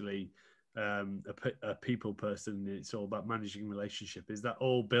basically a people person. It's all about managing relationship. Is that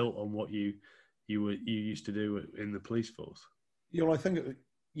all built on what you used to do in the police force? I think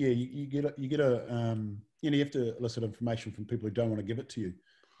you have to elicit information from people who don't want to give it to you,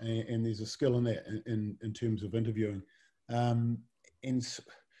 and there's a skill in that in terms of interviewing. And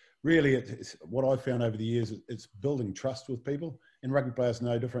really, it's what I've found over the years. It's building trust with people, and rugby players are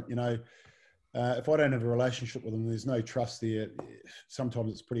no different. If I don't have a relationship with them, there's no trust there.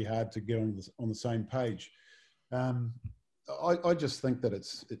 Sometimes it's pretty hard to get on the same page. I just think that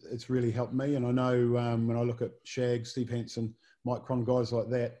it's really helped me, and I know when I look at Shag, Steve Hansen, Mike Cron, guys like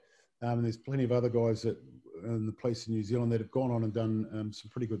that, and there's plenty of other guys that in the police in New Zealand that have gone on and done some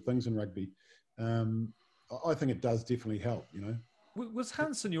pretty good things in rugby. I think it does definitely help. Was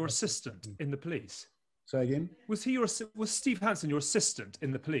Hansen your assistant in the police? Say again? Was Steve Hansen your assistant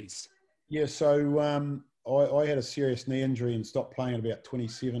in the police? Yeah, so I had a serious knee injury and stopped playing at about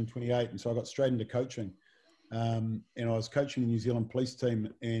 27, 28, and so I got straight into coaching. And I was coaching the New Zealand police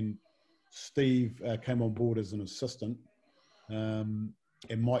team, and Steve came on board as an assistant, and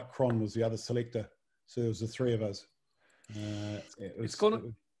Mike Cron was the other selector. So it was the three of us. It's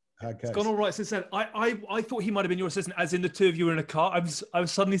gone all right since then. I thought he might have been your assistant, as in the two of you were in a car. I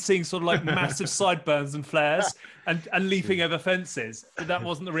was suddenly seeing sort of like massive sideburns and flares and leaping over fences. But that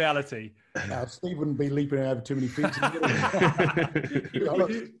wasn't the reality. No, Steve wouldn't be leaping over too many fences.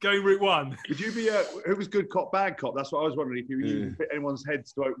 Going route one. Would you be who was good cop, bad cop? That's what I was wondering. If you even fit anyone's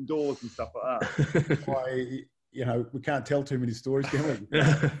heads to open doors and stuff like that. We can't tell too many stories, can we?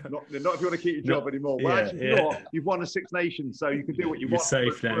 not if you want to keep your job anymore. Well, actually, you know what? You've won a Six Nations, so you can do what you want.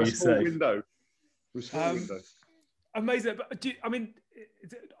 You're safe now. You're safe. Window. Amazing. But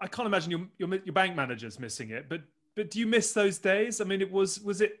I can't imagine your bank manager's missing it. But do you miss those days? I mean,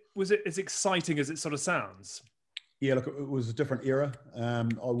 was it as exciting as it sort of sounds? Yeah, look, it was a different era. I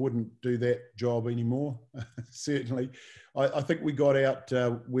wouldn't do that job anymore, certainly. I think we got out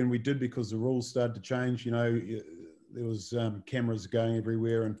when we did, because the rules started to change. There was cameras going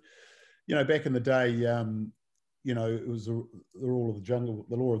everywhere. And, back in the day, it was the law of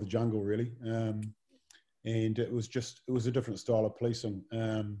the jungle, really. And it was a different style of policing.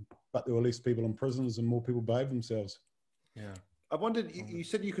 But there were less people in prisons and more people behaved themselves. Yeah. I wondered, you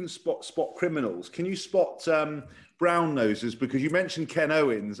said you can spot criminals. Can you spot brown nosers? Because you mentioned Ken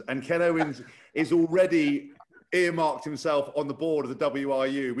Owens, and Ken Owens is already earmarked himself on the board of the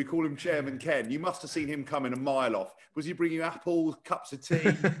WRU. We call him Chairman Ken. You must have seen him coming a mile off. Was he bringing you apples, cups of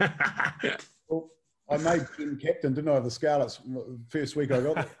tea? Well, I made Ken captain, didn't I, of the Scarlets first week I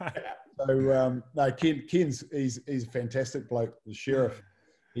got there. So, no, Ken's he's a fantastic bloke, the sheriff.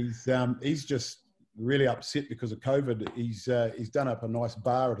 He's just really upset because of COVID. He's done up a nice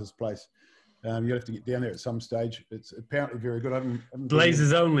bar at his place. You have to get down there at some stage. It's apparently very good. I haven't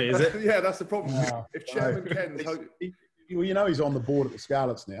Blazers only, is it? Yeah, that's the problem. If Chairman Ken's... he's on the board at the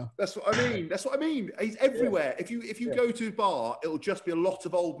Scarlets now. That's what I mean. He's everywhere. Yeah. If you go to a bar, it'll just be a lot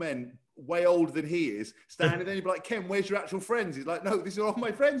of old men, way older than he is, standing there. You'll be like, Ken, where's your actual friends? He's like, no, these are all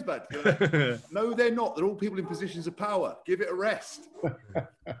my friends, bud. Like, no, they're not. They're all people in positions of power. Give it a rest.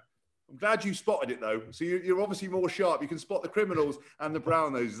 I'm glad you spotted it, though. So you're obviously more sharp. You can spot the criminals and the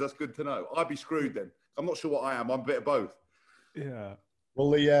brown noses. That's good to know. I'd be screwed then. I'm not sure what I am. I'm a bit of both. Yeah.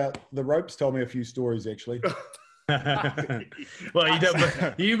 Well, the ropes told me a few stories, actually. Well,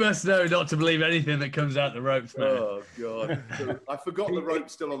 you must know not to believe anything that comes out the ropes, man. Oh, God. I forgot the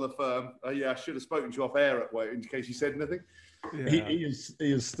rope's still on the firm. I should have spoken to you off air in case you said anything. Yeah. He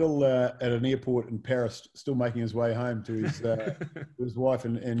is still at an airport in Paris, still making his way home to his wife,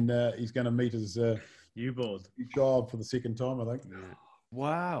 and he's going to meet his newborn child for the second time, I think.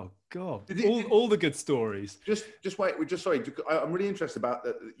 Wow, God, all the good stories. Just wait. Sorry. I'm really interested about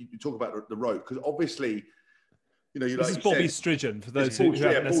that. You talk about the rope because obviously, This is Bobby Stridgen for those who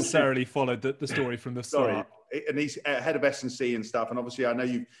haven't necessarily followed the story from the start. Sorry, and he's head of S&C and stuff. And obviously, I know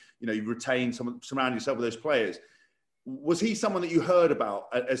you've retained surround yourself with those players. Was he someone that you heard about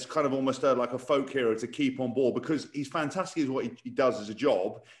as kind of almost like a folk hero to keep on board because he's fantastic at what he does as a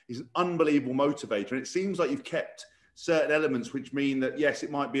job? He's an unbelievable motivator, and it seems like you've kept certain elements which mean that yes, it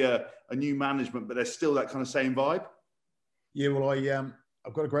might be a new management, but there's still that kind of same vibe. Yeah, well,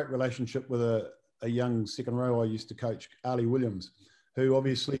 I've got a great relationship with a young second row I used to coach, Ali Williams, who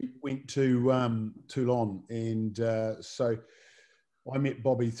obviously went to Toulon, and so I met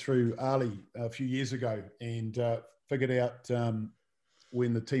Bobby through Ali a few years ago, and figured out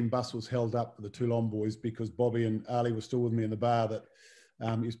when the team bus was held up for the Toulon boys, because Bobby and Ali were still with me in the bar, that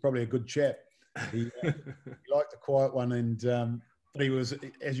he was probably a good chap. He liked the quiet one, and but he was,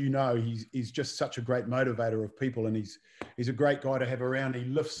 as you know, he's just such a great motivator of people, and he's a great guy to have around. He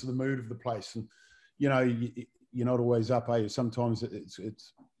lifts the mood of the place, and you're not always up, are you? Sometimes it's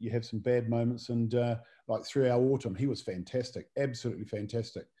you have some bad moments, and like through our autumn, he was fantastic, absolutely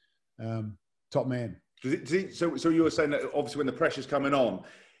fantastic, top man. So you were saying that obviously when the pressure's coming on,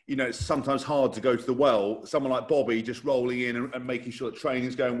 it's sometimes hard to go to the well. Someone like Bobby just rolling in and making sure that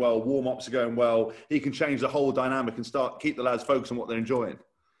training's going well, warm-ups are going well. He can change the whole dynamic and keep the lads focused on what they're enjoying.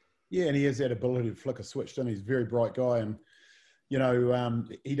 Yeah, and he has that ability to flick a switch, and he's a very bright guy, and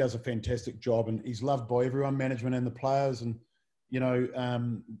he does a fantastic job, and he's loved by everyone, management and the players, and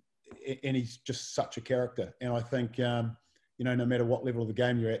and he's just such a character. And I think no matter what level of the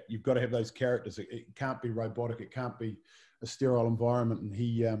game you're at, you've got to have those characters. It can't be robotic. It can't be a sterile environment. And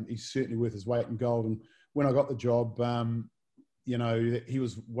he's certainly worth his weight in gold. And when I got the job, he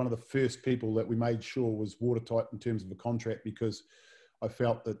was one of the first people that we made sure was watertight in terms of a contract, because I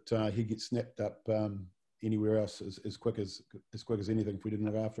felt that he'd get snapped up anywhere else as quick as anything if we didn't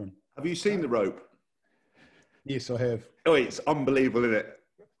look after him. Have you seen the rope? Yes, I have. Oh, it's unbelievable, isn't it?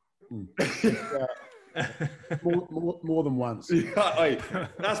 More than once. Yeah,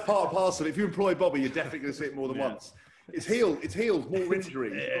 that's part and parcel. If you employ Bobby, you're definitely going to see it more than once. It's healed, more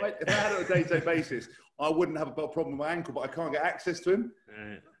injuries. If I had it on a day-to-day basis, I wouldn't have a problem with my ankle, but I can't get access to him.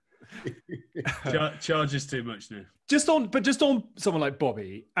 Charges too much now. Just on someone like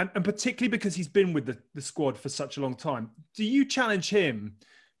Bobby, and particularly because he's been with the squad for such a long time, do you challenge him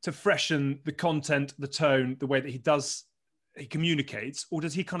to freshen the content, the tone, the way that he communicates, or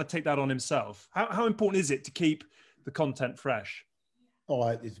does he kind of take that on himself? How important is it to keep the content fresh? Oh,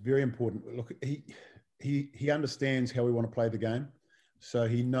 it's very important. Look, he understands how we want to play the game, so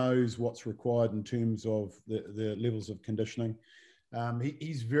he knows what's required in terms of the levels of conditioning.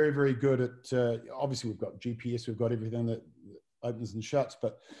 He's very, very good at, obviously we've got GPS, we've got everything that opens and shuts,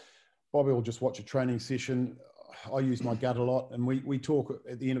 but Bobby will just watch a training session. I use my gut a lot, and we talk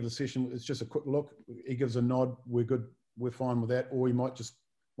at the end of the session. It's just a quick look. He gives a nod. We're good. We're fine with that. Or he might just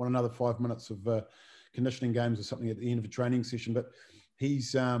want another 5 minutes of conditioning games or something at the end of a training session. But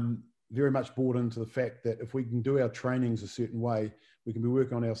he's very much bought into the fact that if we can do our trainings a certain way, we can be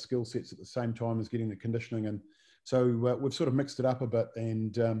working on our skill sets at the same time as getting the conditioning. And so we've sort of mixed it up a bit.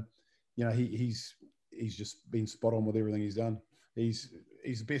 And he's just been spot on with everything he's done. He's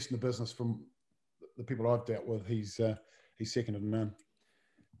the best in the business from the people I've dealt with. He's second to none.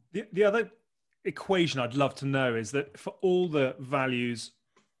 The other equation I'd love to know is that for all the values,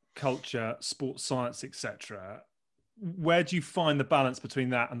 culture, sports science, etc., where do you find the balance between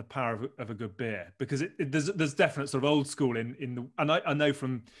that and the power of a good beer? Because there's definite sort of old school in the, and I know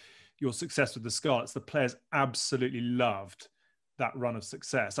from your success with the Scarlets, the players absolutely loved that run of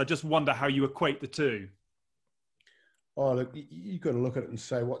success. I just wonder how you equate the two. Oh, look, you've got to look at it and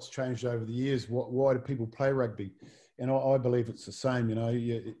say what's changed over the years. Why do people play rugby? And I believe it's the same.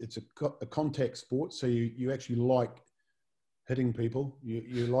 It's a contact sport, so you actually like hitting people.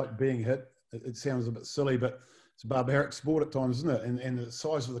 You like being hit. It sounds a bit silly, but it's a barbaric sport at times, isn't it? And the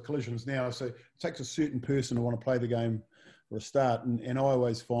size of the collisions now, so it takes a certain person to want to play the game for a start. And I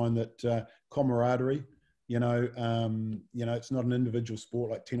always find that camaraderie. It's not an individual sport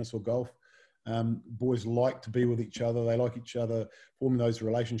like tennis or golf. Boys like to be with each other. They like each other, forming those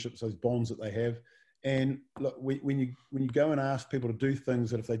relationships, those bonds that they have. And look, when you go and ask people to do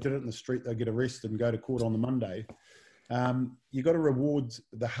things that if they did it in the street, they'll get arrested and go to court on the Monday. You've got to reward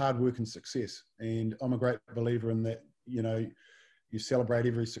the hard work and success. And I'm a great believer in that, you celebrate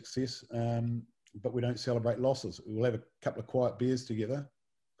every success, but we don't celebrate losses. We'll have a couple of quiet beers together,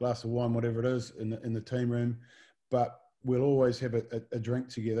 glass of wine, whatever it is, in the team room. But we'll always have a drink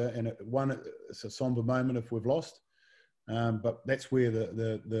together. And it's a somber moment if we've lost. But that's where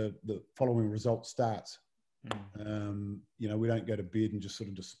the following result starts. You know, we don't go to bed and just sort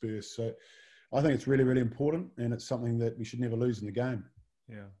of disperse. So I think it's really, really important, and it's something that we should never lose in the game.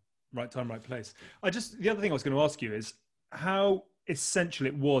 Yeah, right time, right place. The other thing I was going to ask you is how essential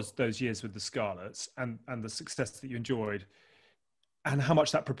it was those years with the Scarlets and the success that you enjoyed, and how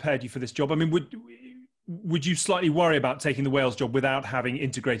much that prepared you for this job. I mean, would you slightly worry about taking the Wales job without having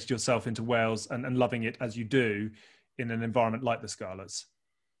integrated yourself into Wales and loving it as you do in an environment like the Scarlets?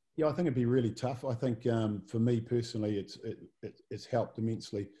 Yeah, I think it'd be really tough. I think for me personally, it's helped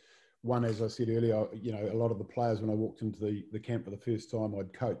immensely. One, as I said earlier, you know, a lot of the players, when I walked into the camp for the first time,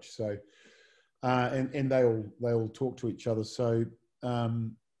 I'd coach. So, and they all talk to each other. So,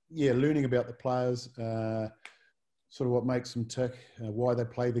 yeah, learning about the players, sort of what makes them tick, why they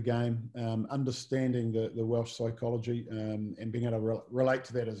play the game, understanding the Welsh psychology, and being able to relate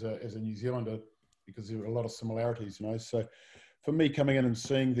to that as a New Zealander, because there are a lot of similarities, you know. So, for me, coming in and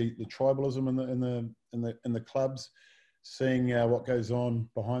seeing the tribalism in the clubs, seeing what goes on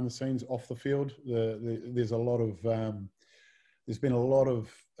behind the scenes off the field, there's been a lot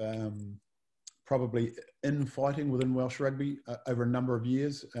of probably infighting within Welsh rugby over a number of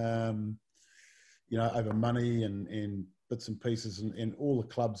years, you know, over money and bits and pieces, and all the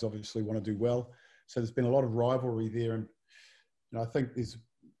clubs obviously want to do well. So there's been a lot of rivalry there, and you know, I think there's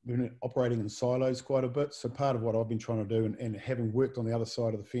been operating in silos quite a bit. So part of what I've been trying to do, and having worked on the other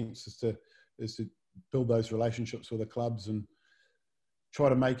side of the fence, is to build those relationships with the clubs and try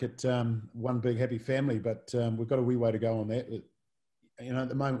to make it one big happy family. But we've got a wee way to go on that. You know, at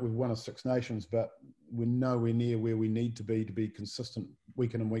the moment we've won a Six Nations, but we're nowhere near where we need to be consistent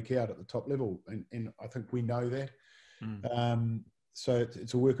week in and week out at the top level. And I think we know that. So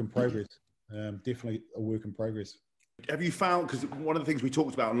it's a work in progress. Definitely a work in progress. Have you found, because one of the things we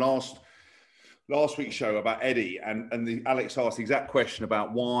talked about on last week's show about Eddie, and Alex asked the exact question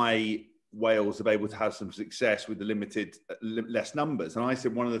about why Wales have been able to have some success with the less numbers. And I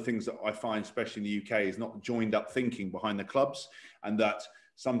said one of the things that I find, especially in the UK, is not joined up thinking behind the clubs, and that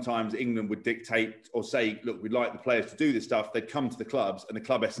sometimes England would dictate or say, look, we'd like the players to do this stuff. They'd come to the clubs, and the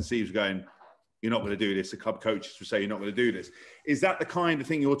club S&C was going, you're not going to do this. The club coaches would say, you're not going to do this. Is that the kind of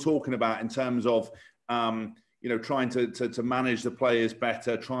thing you're talking about in terms of, you know, trying to manage the players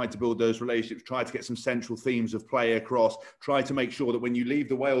better, try to build those relationships, try to get some central themes of play across, try to make sure that when you leave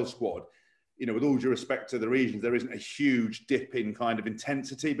the Wales squad, you know, with all due respect to the regions, there isn't a huge dip in kind of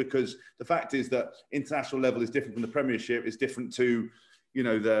intensity, because the fact is that international level is different from the Premiership, is different to, you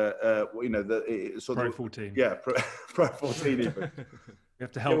know, the sort Pro of 14. Yeah, Pro 14 even. We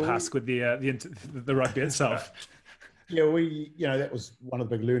have to help Hask with the rugby itself. Yeah, you know, that was one of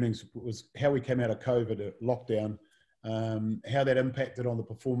the big learnings, was how we came out of COVID lockdown, how that impacted on the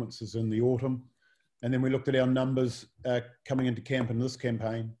performances in the autumn. And then we looked at our numbers coming into camp in this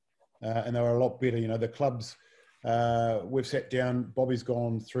campaign, and they were a lot better. You know, the clubs, we've sat down, Bobby's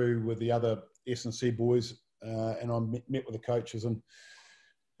gone through with the other S&C boys, and I met with the coaches, and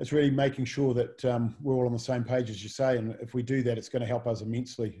it's really making sure that we're all on the same page, as you say. And if we do that, it's going to help us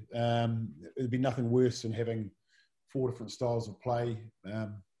immensely. It'd be nothing worse than having 4 different styles of play,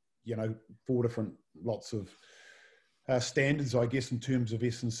 you know, 4 different lots of standards, I guess, in terms of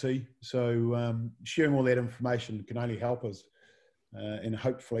S&C. So sharing all that information can only help us. And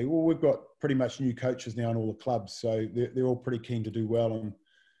hopefully, well, we've got pretty much new coaches now in all the clubs, so they're all pretty keen to do well. And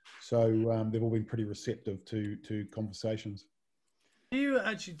so they've all been pretty receptive to conversations. Do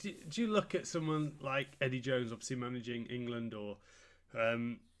you look at someone like Eddie Jones, obviously managing England, or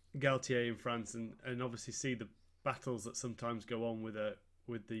Galtier in France, and obviously see the battles that sometimes go on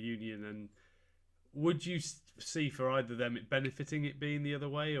with the union, and would you see for either of them it benefiting it being the other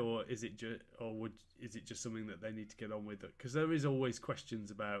way, or is it just something that they need to get on with? Because there is always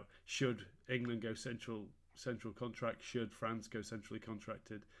questions about, should England go central contract, should France go centrally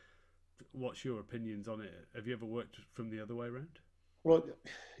contracted? What's your opinions on it? Have you ever worked from the other way around? Well,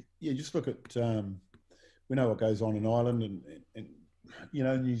 yeah, just look at we know what goes on in Ireland and you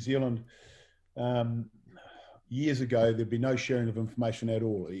know, New Zealand. Years ago, there'd be no sharing of information at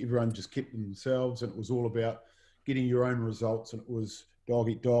all. Everyone just kept them themselves, and it was all about getting your own results, and it was dog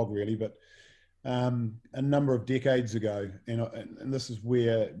eat dog, really. But a number of decades ago, and this is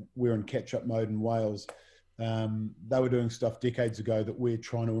where we're in catch-up mode in Wales, they were doing stuff decades ago that we're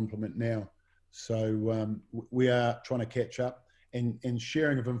trying to implement now. So we are trying to catch up, and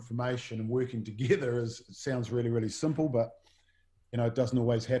sharing of information and working together sounds really, really simple, but, you know, it doesn't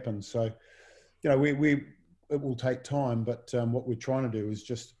always happen. So, you know, it will take time, but what we're trying to do is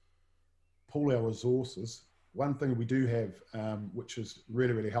just pool our resources. One thing we do have, which is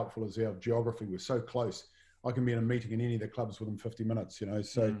really, really helpful, is our geography. We're so close. I can be in a meeting in any of the clubs within 50 minutes, you know.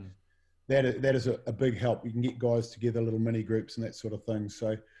 So that is a big help. You can get guys together, little mini groups and that sort of thing.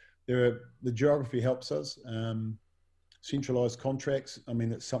 So the geography helps us. Centralised contracts, I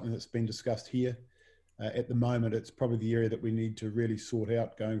mean, it's something that's been discussed here. At the moment, it's probably the area that we need to really sort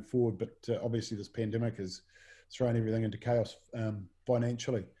out going forward. But obviously this pandemic has thrown everything into chaos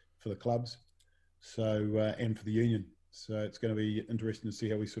financially for the clubs, so and for the union. So it's going to be interesting to see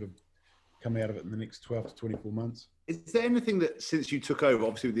how we sort of come out of it in the next 12 to 24 months. Is there anything that, since you took over,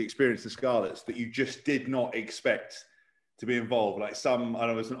 obviously with the experience of Scarlets, that you just did not expect to be involved? Like I don't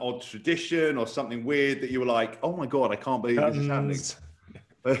know, it's an odd tradition or something weird that you were like, oh my God, I can't believe this is happening.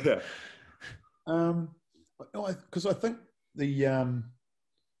 Because I think the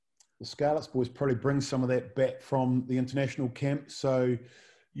Scarlets boys probably bring some of that back from the international camp. So,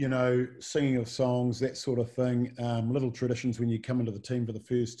 you know, singing of songs, that sort of thing, little traditions when you come into the team for the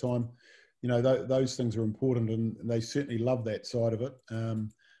first time. You know, those things are important, and they certainly love that side of it.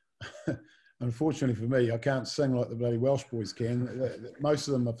 Unfortunately for me, I can't sing like the bloody Welsh boys can. Most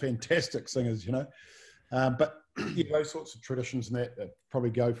of them are fantastic singers, you know. But yeah, those sorts of traditions and that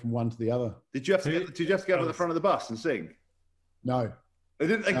probably go from one to the other. Did you have to go to the front of the bus and sing? No. I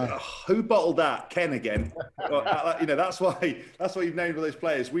didn't think, who bottled that? Ken again. You know, that's why you've named all those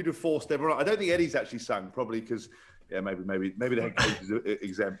players. We'd have forced everyone. I don't think Eddie's actually sung, probably because maybe the head coach is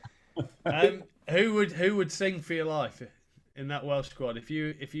exempt. Who would sing for your life in that Welsh squad?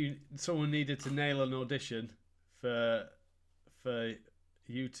 If someone needed to nail an audition for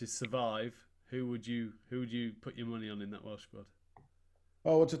you to survive, who would you put your money on in that Welsh squad?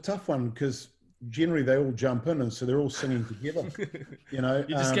 Oh, it's a tough one because generally they all jump in, and so they're all singing together. You know,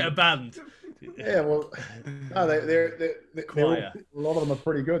 you just get a band. Yeah, well, no, they're all, a lot of them are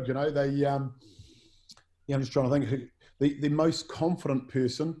pretty good. You know, I'm just trying to think who the most confident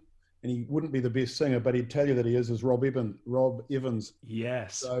person, and he wouldn't be the best singer, but he'd tell you that he is Rob Evans.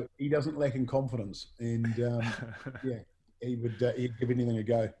 Yes. So he doesn't lack in confidence, and yeah, he'd give anything a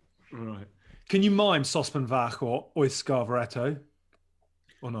go. Right. Can you mime Sospen Fach or Oes Scarvaretto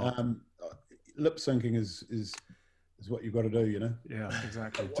or not? Lip syncing is what you've got to do, you know. Yeah,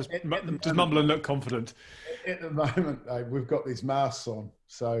 exactly. Just mumble and look confident. At the moment, we've got these masks on,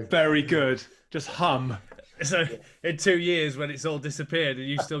 so very good. Just hum. So in 2 years, when it's all disappeared and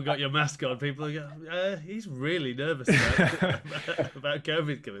you've still got your mask on, people are going, he's really nervous about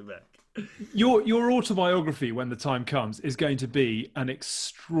COVID coming back. Your autobiography, when the time comes, is going to be an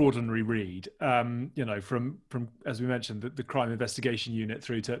extraordinary read. You know, from as we mentioned, the crime investigation unit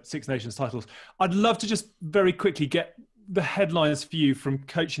through to Six Nations titles. I'd love to just very quickly get the headlines for you from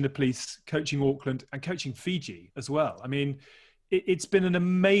coaching the police, coaching Auckland, and coaching Fiji as well. I mean, it's been an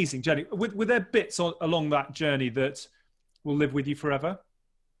amazing journey. Were there bits along that journey that will live with you forever?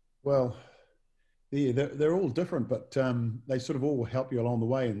 Well, yeah, they're all different, but they sort of all help you along the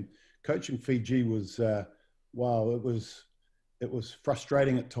way. And coaching Fiji was, wow, it was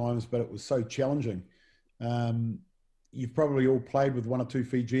frustrating at times, but it was so challenging. You've probably all played with one or two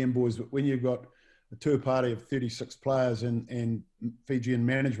Fijian boys, but when you've got a tour party of 36 players and Fijian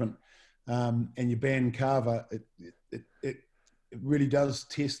management, and you ban Carver, it really does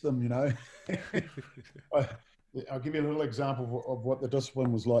test them, you know. I'll give you a little example of what the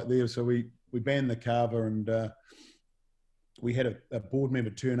discipline was like there. So we banned the Carver, and we had a board member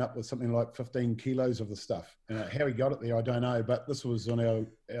turn up with something like 15 kilos of the stuff. How he got it there, I don't know. But this was on our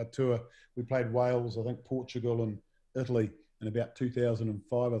tour. We played Wales, I think Portugal and Italy in about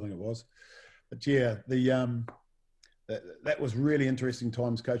 2005, I think it was. But yeah, that was really interesting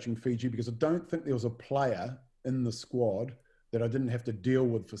times coaching Fiji, because I don't think there was a player in the squad that I didn't have to deal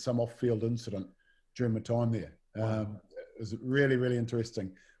with for some off-field incident during my time there. Wow. It was really, really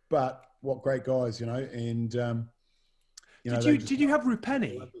interesting. But what great guys, you know. And you know, did you have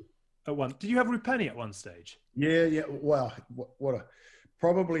Rupeni at one? Did you have Rupeni at one stage? Yeah. Wow,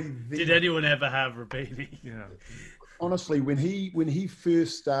 probably. Did anyone ever have Rupeni? Yeah. Honestly, when he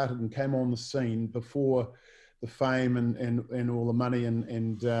first started and came on the scene, before the fame and all the money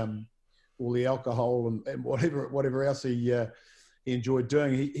and all the alcohol and whatever else he enjoyed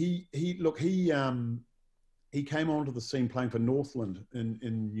doing, he came onto the scene playing for Northland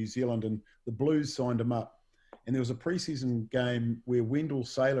in New Zealand, and the Blues signed him up. And there was a pre-season game where Wendell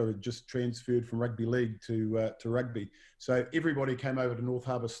Saylor had just transferred from rugby league to rugby. So everybody came over to North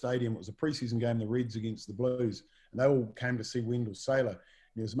Harbour Stadium. It was a pre-season game, the Reds against the Blues. And they all came to see Wendell Saylor.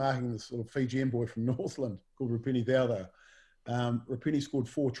 And he was marking this little Fijian boy from Northland called Rupeni Thao. Rupeni scored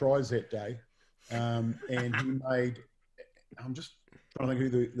 4 tries that day. And he made, I'm just trying to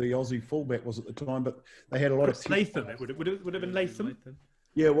think who the Aussie fullback was at the time, but they had a lot of... Latham. It would have been Latham.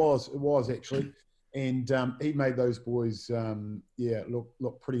 Yeah, it was actually. And he made those boys,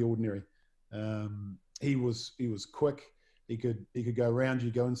 look pretty ordinary. He was quick. He could go around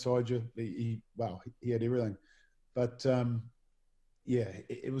you, go inside you. He had everything. But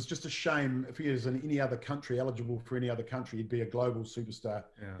it was just a shame. If he was in any other country, eligible for any other country, he'd be a global superstar.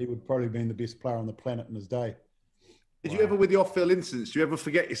 Yeah. He would probably have been the best player on the planet in his day. Did you ever, with the off-field incidents, do you ever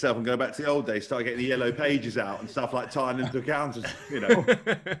forget yourself and go back to the old days, start getting the yellow pages out and stuff like tying into accounts,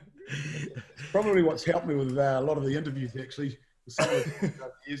 Probably what's helped me with a lot of the interviews, actually, with some of the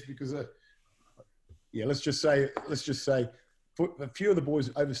years, because, let's just say, a few of the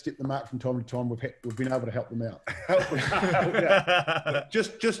boys overstep the mark from time to time. We've been able to help them out.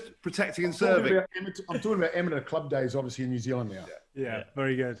 Just protecting and serving. I'm talking about amateur club days, obviously, in New Zealand now. Yeah,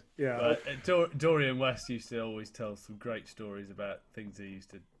 very good. Yeah. Dorian West used to always tell some great stories about things he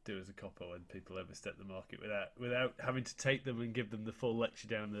used to do as a copper when people overstepped the market without having to take them and give them the full lecture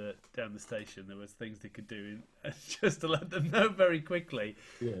down the station. There was things they could do just to let them know very quickly.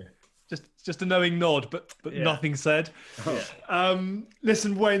 Yeah. Just a knowing nod, but nothing said. Oh.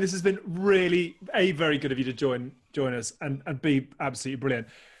 Listen, Wayne, this has been really very good of you to join us and be absolutely brilliant.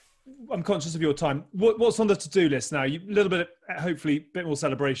 I'm conscious of your time. What's on the to-do list now? A little bit, hopefully, a bit more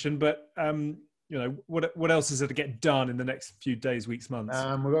celebration, but what else is there to get done in the next few days, weeks, months?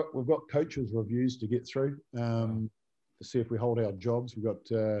 We've got coaches reviews to get through to see if we hold our jobs. We've got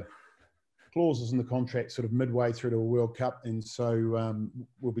clauses in the contract sort of midway through to a World Cup, and so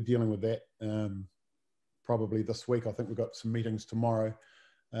we'll be dealing with that probably this week. I think we've got some meetings tomorrow,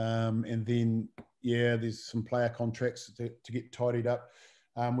 and then there's some player contracts to get tidied up.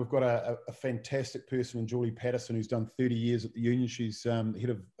 We've got a fantastic person in Julie Patterson who's done 30 years at the Union. She's head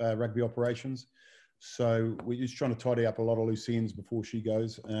of rugby operations, so we're just trying to tidy up a lot of loose ends before she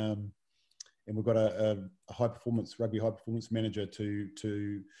goes. And we've got a rugby high performance manager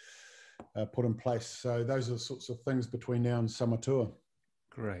to put in place. So those are the sorts of things between now and summer tour.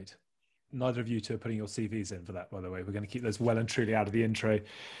 Great. Neither of you two are putting your CVs in for that, by the way. We're going to keep those well and truly out of the intro.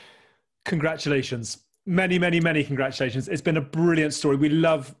 Congratulations. Many, many, many congratulations. It's been a brilliant story. We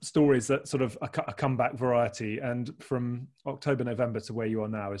love stories that sort of a comeback variety. And from October, November to where you are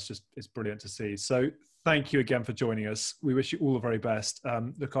now, it's brilliant to see. So thank you again for joining us. We wish you all the very best.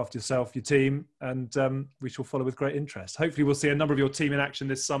 Look after yourself, your team, and we shall follow with great interest. Hopefully we'll see a number of your team in action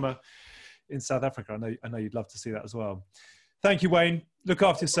this summer in South Africa. I know you'd love to see that as well. Thank you, Wayne. Look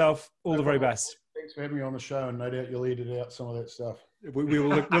after yourself. All the very best. Thanks for having me on the show, and no doubt you'll edit out some of that stuff. We'll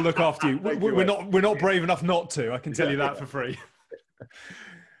look after you. We're not brave enough not to. I can tell you that for free.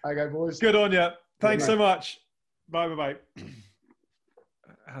 Okay, boys. Good on you. Thanks so much. Bye.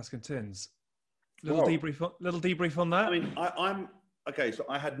 Haskell and Tins. Little debrief on that. I mean, I'm okay. So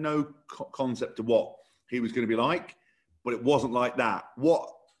I had no concept of what he was going to be like, but it wasn't like that. What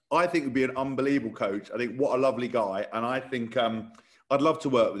I think would be an unbelievable coach. I think what a lovely guy, and I think I'd love to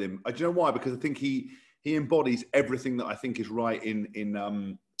work with him. Do you know why? Because I think he embodies everything that I think is right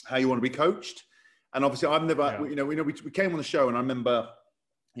in how you want to be coached. And obviously, I've never, we came on the show, and I remember,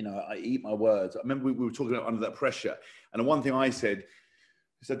 I eat my words. I remember we were talking about under that pressure, and the one thing I said.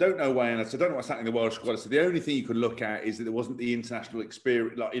 I don't know, Wayne. I said, I don't know what's happening in the Welsh squad. I said, the only thing you could look at is that there wasn't the international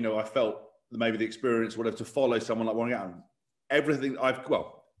experience. Like, I felt maybe the experience, whatever, to follow someone like Warren Gatton. Everything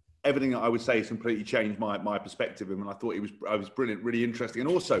that I would say has completely changed my perspective of him. And I thought I was brilliant, really interesting. And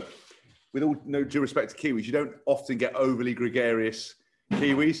also, with all no due respect to Kiwis, you don't often get overly gregarious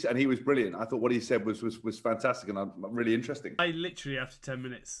Kiwis, and he was brilliant. I thought what he said was fantastic and really interesting. I literally, after 10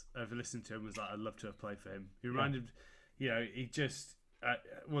 minutes of listening to him, was like, I'd love to have played for him. He reminded, he just...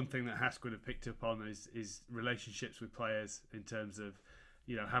 one thing that Haskell would have picked up on is relationships with players in terms of,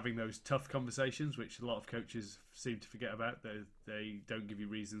 having those tough conversations, which a lot of coaches seem to forget about. They don't give you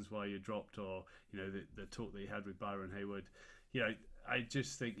reasons why you're dropped, or, the talk that he had with Byron Hayward. I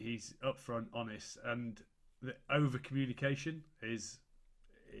just think he's upfront, honest, and the over communication is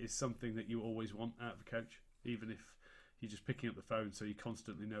something that you always want out of a coach. Even if you're just picking up the phone, so you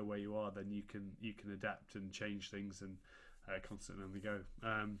constantly know where you are, then you can adapt and change things and constantly on the go.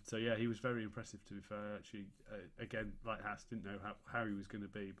 He was very impressive, to be fair. Actually, again, like Haas, didn't know how he was going to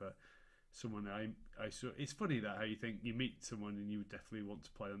be, but someone I saw. It's funny that how you think you meet someone and you would definitely want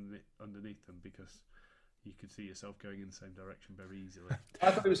to play underneath them, because you could see yourself going in the same direction very easily.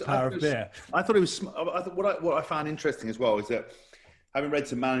 I thought what I found interesting as well is that, having read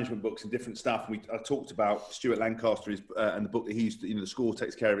some management books and different stuff, I talked about Stuart Lancaster and the book that he used to, the score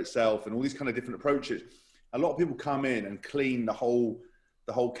takes care of itself, and all these kind of different approaches. A lot of people come in and clean the whole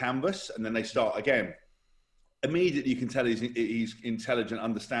canvas, and then they start again. Immediately, you can tell he's intelligent,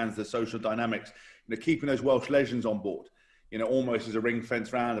 understands the social dynamics. Keeping those Welsh legends on board. you know, almost as a ring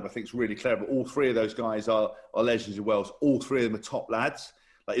fence roundup. I think it's really clever. But all three of those guys are legends in Wales. All three of them are top lads.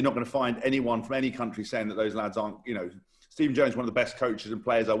 Like, you're not going to find anyone from any country saying that those lads aren't, you know. Stephen Jones, one of the best coaches and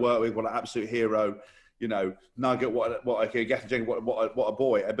players I work with, what an absolute hero. You know, Nugget, what a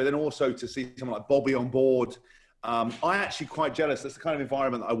boy. But then also to see someone like Bobby on board, I'm actually quite jealous. That's the kind of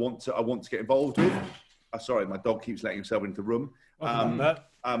environment that I want to get involved with. Sorry, my dog keeps letting himself into the room. You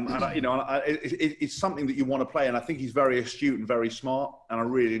know, it's something that you want to play, and I think he's very astute and very smart, and I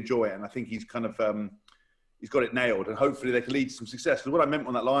really enjoy it. And I think he's kind of he's got it nailed, and hopefully they can lead to some success. Because what I meant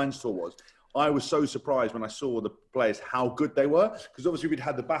on that Lions tour was, I was so surprised when I saw the players how good they were, because obviously we'd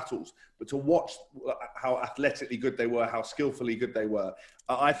had the battles, but to watch how athletically good they were, how skillfully good they were,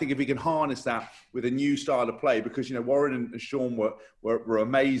 I think if we can harness that with a new style of play, because, you know, Warren and Sean were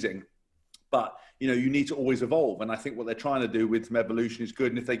amazing, but, you know, you need to always evolve. And I think what they're trying to do with some evolution is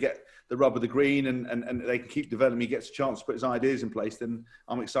good. And if they get the rub of the green and they can keep developing, he gets a chance to put his ideas in place, then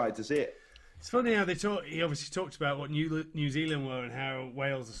I'm excited to see it. It's funny how he obviously talked about what New Zealand were and how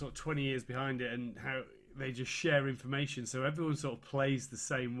Wales are sort of 20 years behind it, and how they just share information. So everyone sort of plays the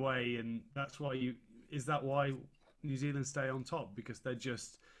same way. And that's why is that why New Zealand stay on top? Because they're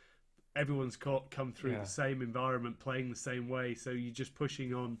just, everyone's come through the same environment, playing the same way. So you're just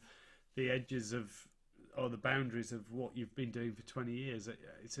pushing on the edges of, or the boundaries of what you've been doing for 20 years.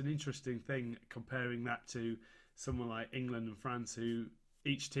 It's an interesting thing comparing that to someone like England and France, who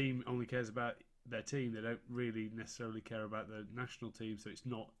each team only cares about their team. They don't really necessarily care about the national team. So it's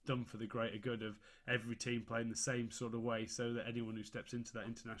not done for the greater good of every team playing the same sort of way, so that anyone who steps into that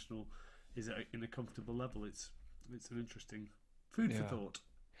international is in a comfortable level. It's an interesting food for thought.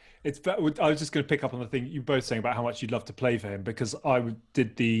 I was just going to pick up on the thing you both saying about how much you'd love to play for him, because I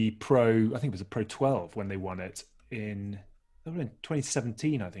did the Pro, I think it was a Pro 12 when they won it in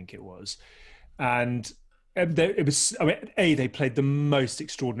 2017, I think it was. And it was, I mean, they played the most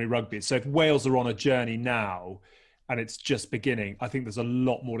extraordinary rugby. So if Wales are on a journey now and it's just beginning, I think there's a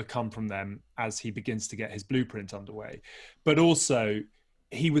lot more to come from them as he begins to get his blueprint underway. But also,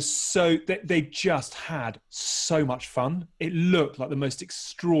 they just had so much fun. It looked like the most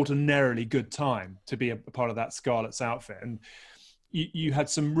extraordinarily good time to be a part of that Scarlets outfit. And you had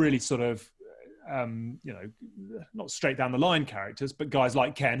some really sort of, you know, not straight down the line characters, but guys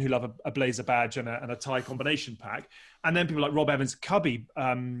like Ken, who love a blazer badge and a tie combination pack. And then people like Rob Evans, Cubby,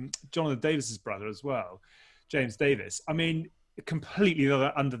 Jonathan Davis's brother as well, James Davis. I mean, completely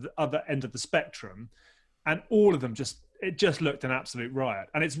the other end of the spectrum. And all of them it just looked an absolute riot.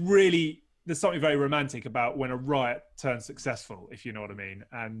 And it's really, there's something very romantic about when a riot turns successful, if you know what I mean.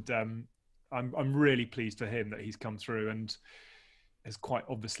 And I'm really pleased for him that he's come through and has quite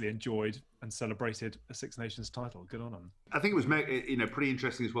obviously enjoyed and celebrated a Six Nations title. Good on him. I think it was, you know, pretty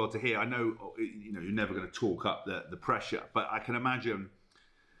interesting as well to hear. I know, you know, you're never going to talk up the pressure, but I can imagine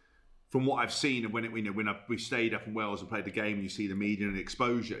from what I've seen, and when we stayed up in Wales and played the game, and you see the media and the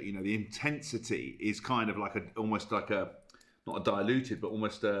exposure, you know, the intensity is kind of like almost like not a diluted, but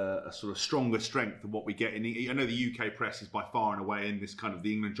almost a sort of stronger strength than what we get in. I know the UK press is by far and away, and this kind of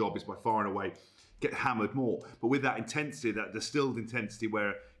the England job is by far and away get hammered more. But with that intensity, that distilled intensity,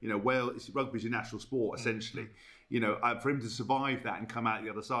 where, you know, rugby is your national sport essentially. You know, for him to survive that and come out the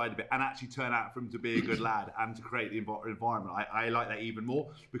other side of it, and actually turn out for him to be a good lad and to create the environment, I like that even more,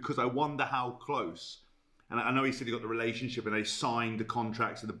 because I wonder how close. And I know he said he got the relationship and they signed the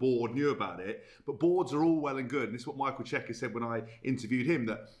contracts and the board knew about it, but boards are all well and good. And this is what Michael Checker said when I interviewed him,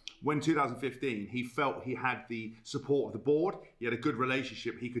 that when 2015, he felt he had the support of the board, he had a good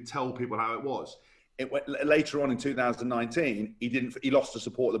relationship, he could tell people how it was. Later on in 2019, he lost the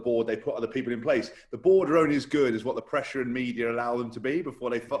support of the board. They put other people in place. The board are only as good as what the pressure and media allow them to be before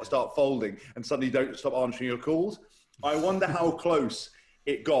they start folding and suddenly don't stop answering your calls. I wonder how close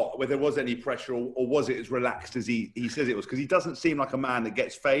it got, whether there was any pressure or was it as relaxed as he says it was, because he doesn't seem like a man that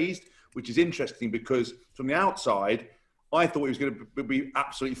gets phased, which is interesting, because from the outside, I thought he was going to be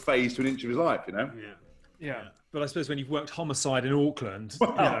absolutely phased to an inch of his life, you know? Yeah. But I suppose when you've worked homicide in Auckland,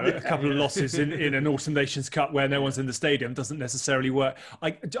 a couple of losses in an Autumn Nations Cup where no one's in the stadium doesn't necessarily work.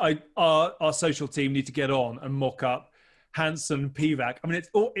 Our social team need to get on and mock up Hansen and Pivac. I mean,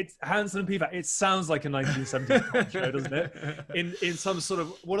 it's Hansen and Pivac. It sounds like a 1970s show, doesn't it? In some sort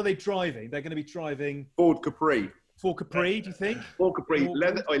of, what are they driving? They're going to be driving Ford Capri. Ford Capri, do you think? Ford Capri,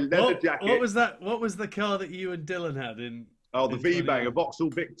 leather jacket. What was that? What was the car that you and Dylan had in? Oh, the V-Bang, a Vauxhall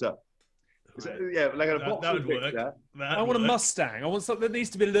Victor. Yeah, like a That boxing would work. picture. I want a Mustang. I want something. There needs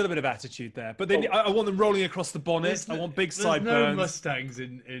to be a little bit of attitude there, but then I want them rolling across the bonnet. I want big There's sideburns. no Mustangs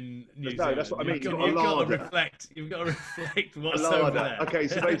in New No, Zealand. that's what I mean. You've You've got got a to larder. reflect. You've got to reflect A what's over larder. there. Okay,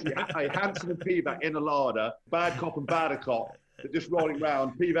 so basically, Hansen and Pivac in a larder, bad cop and bad cop, they're just rolling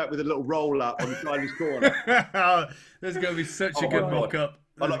round. Pivac with a little roll up on the side of his corner. There's going to be such a Oh, good my God. mock-up.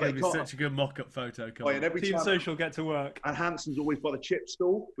 There's like, going to they be can't- such a good mock-up photo Oh, coming. and every Team time, Social get to work. and Hansen's always by the chip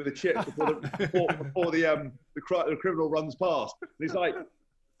stall with the chips before the criminal runs past. And he's like,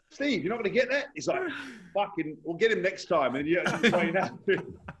 Steve, you're not going to get that? He's like, fucking, we'll get him next time. And you're Wayne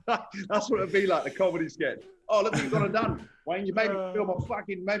Hansen. That's what it'd be like, the comedy sketch. Oh, look what you've got it done. Wayne, you made me feel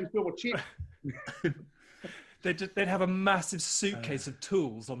my chip. They'd have a massive suitcase of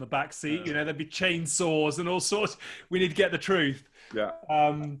tools on the back seat. You know, there'd be chainsaws and all sorts. We need to get the truth. Yeah.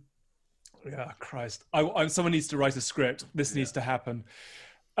 Yeah, Christ. Someone needs to write a script. This needs to happen.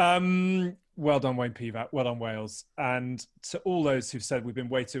 Well done, Wayne Pivac. Well done, Wales. And to all those who've said we've been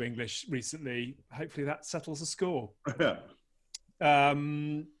way too English recently, hopefully that settles the score. Yeah.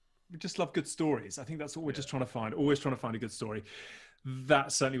 We just love good stories. I think that's what we're just trying to find. Always trying to find a good story.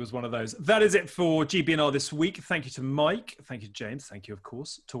 That certainly was one of those. That is it for GBNR this week. Thank you to Mike. Thank you, James. Thank you, of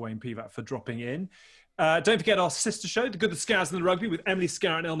course, to Wayne Pivac for dropping in. Don't forget our sister show, The Good, the Scars and the Rugby, with Emily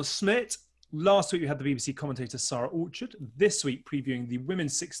Scarrett and Elmer Smith. Last week, we had the BBC commentator Sarah Orchard. This week, previewing the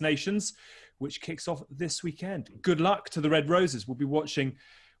Women's Six Nations, which kicks off this weekend. Good luck to the Red Roses. We'll be watching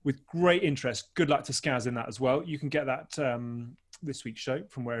with great interest. Good luck to Scars in that as well. You can get that this week's show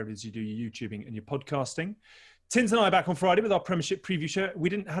from wherever it is you do your YouTubing and your podcasting. Tins and I are back on Friday with our Premiership preview show.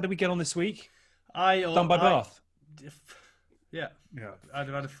 How did we get on this week? Done by Bath. Yeah. I'd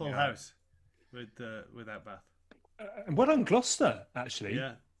have had a full house without Bath. And well done, Gloucester, actually.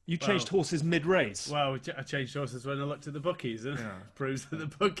 Yeah. You changed horses mid-race. Well, I changed horses when I looked at the bookies, and it proves that the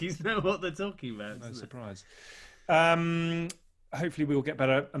bookies know what they're talking about. No surprise. Hopefully we will get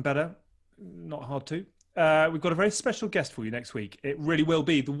better and better. Not hard to. We've got a very special guest for you next week. It really will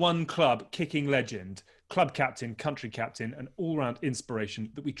be the one club kicking legend, club captain, country captain, and all-round inspiration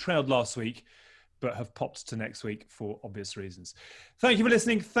that we trailed last week, but have popped to next week for obvious reasons. Thank you for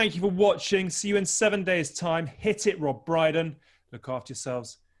listening. Thank you for watching. See you in 7 days' time. Hit it, Rob Brydon. Look after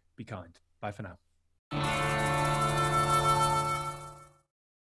yourselves. Be kind. Bye for now.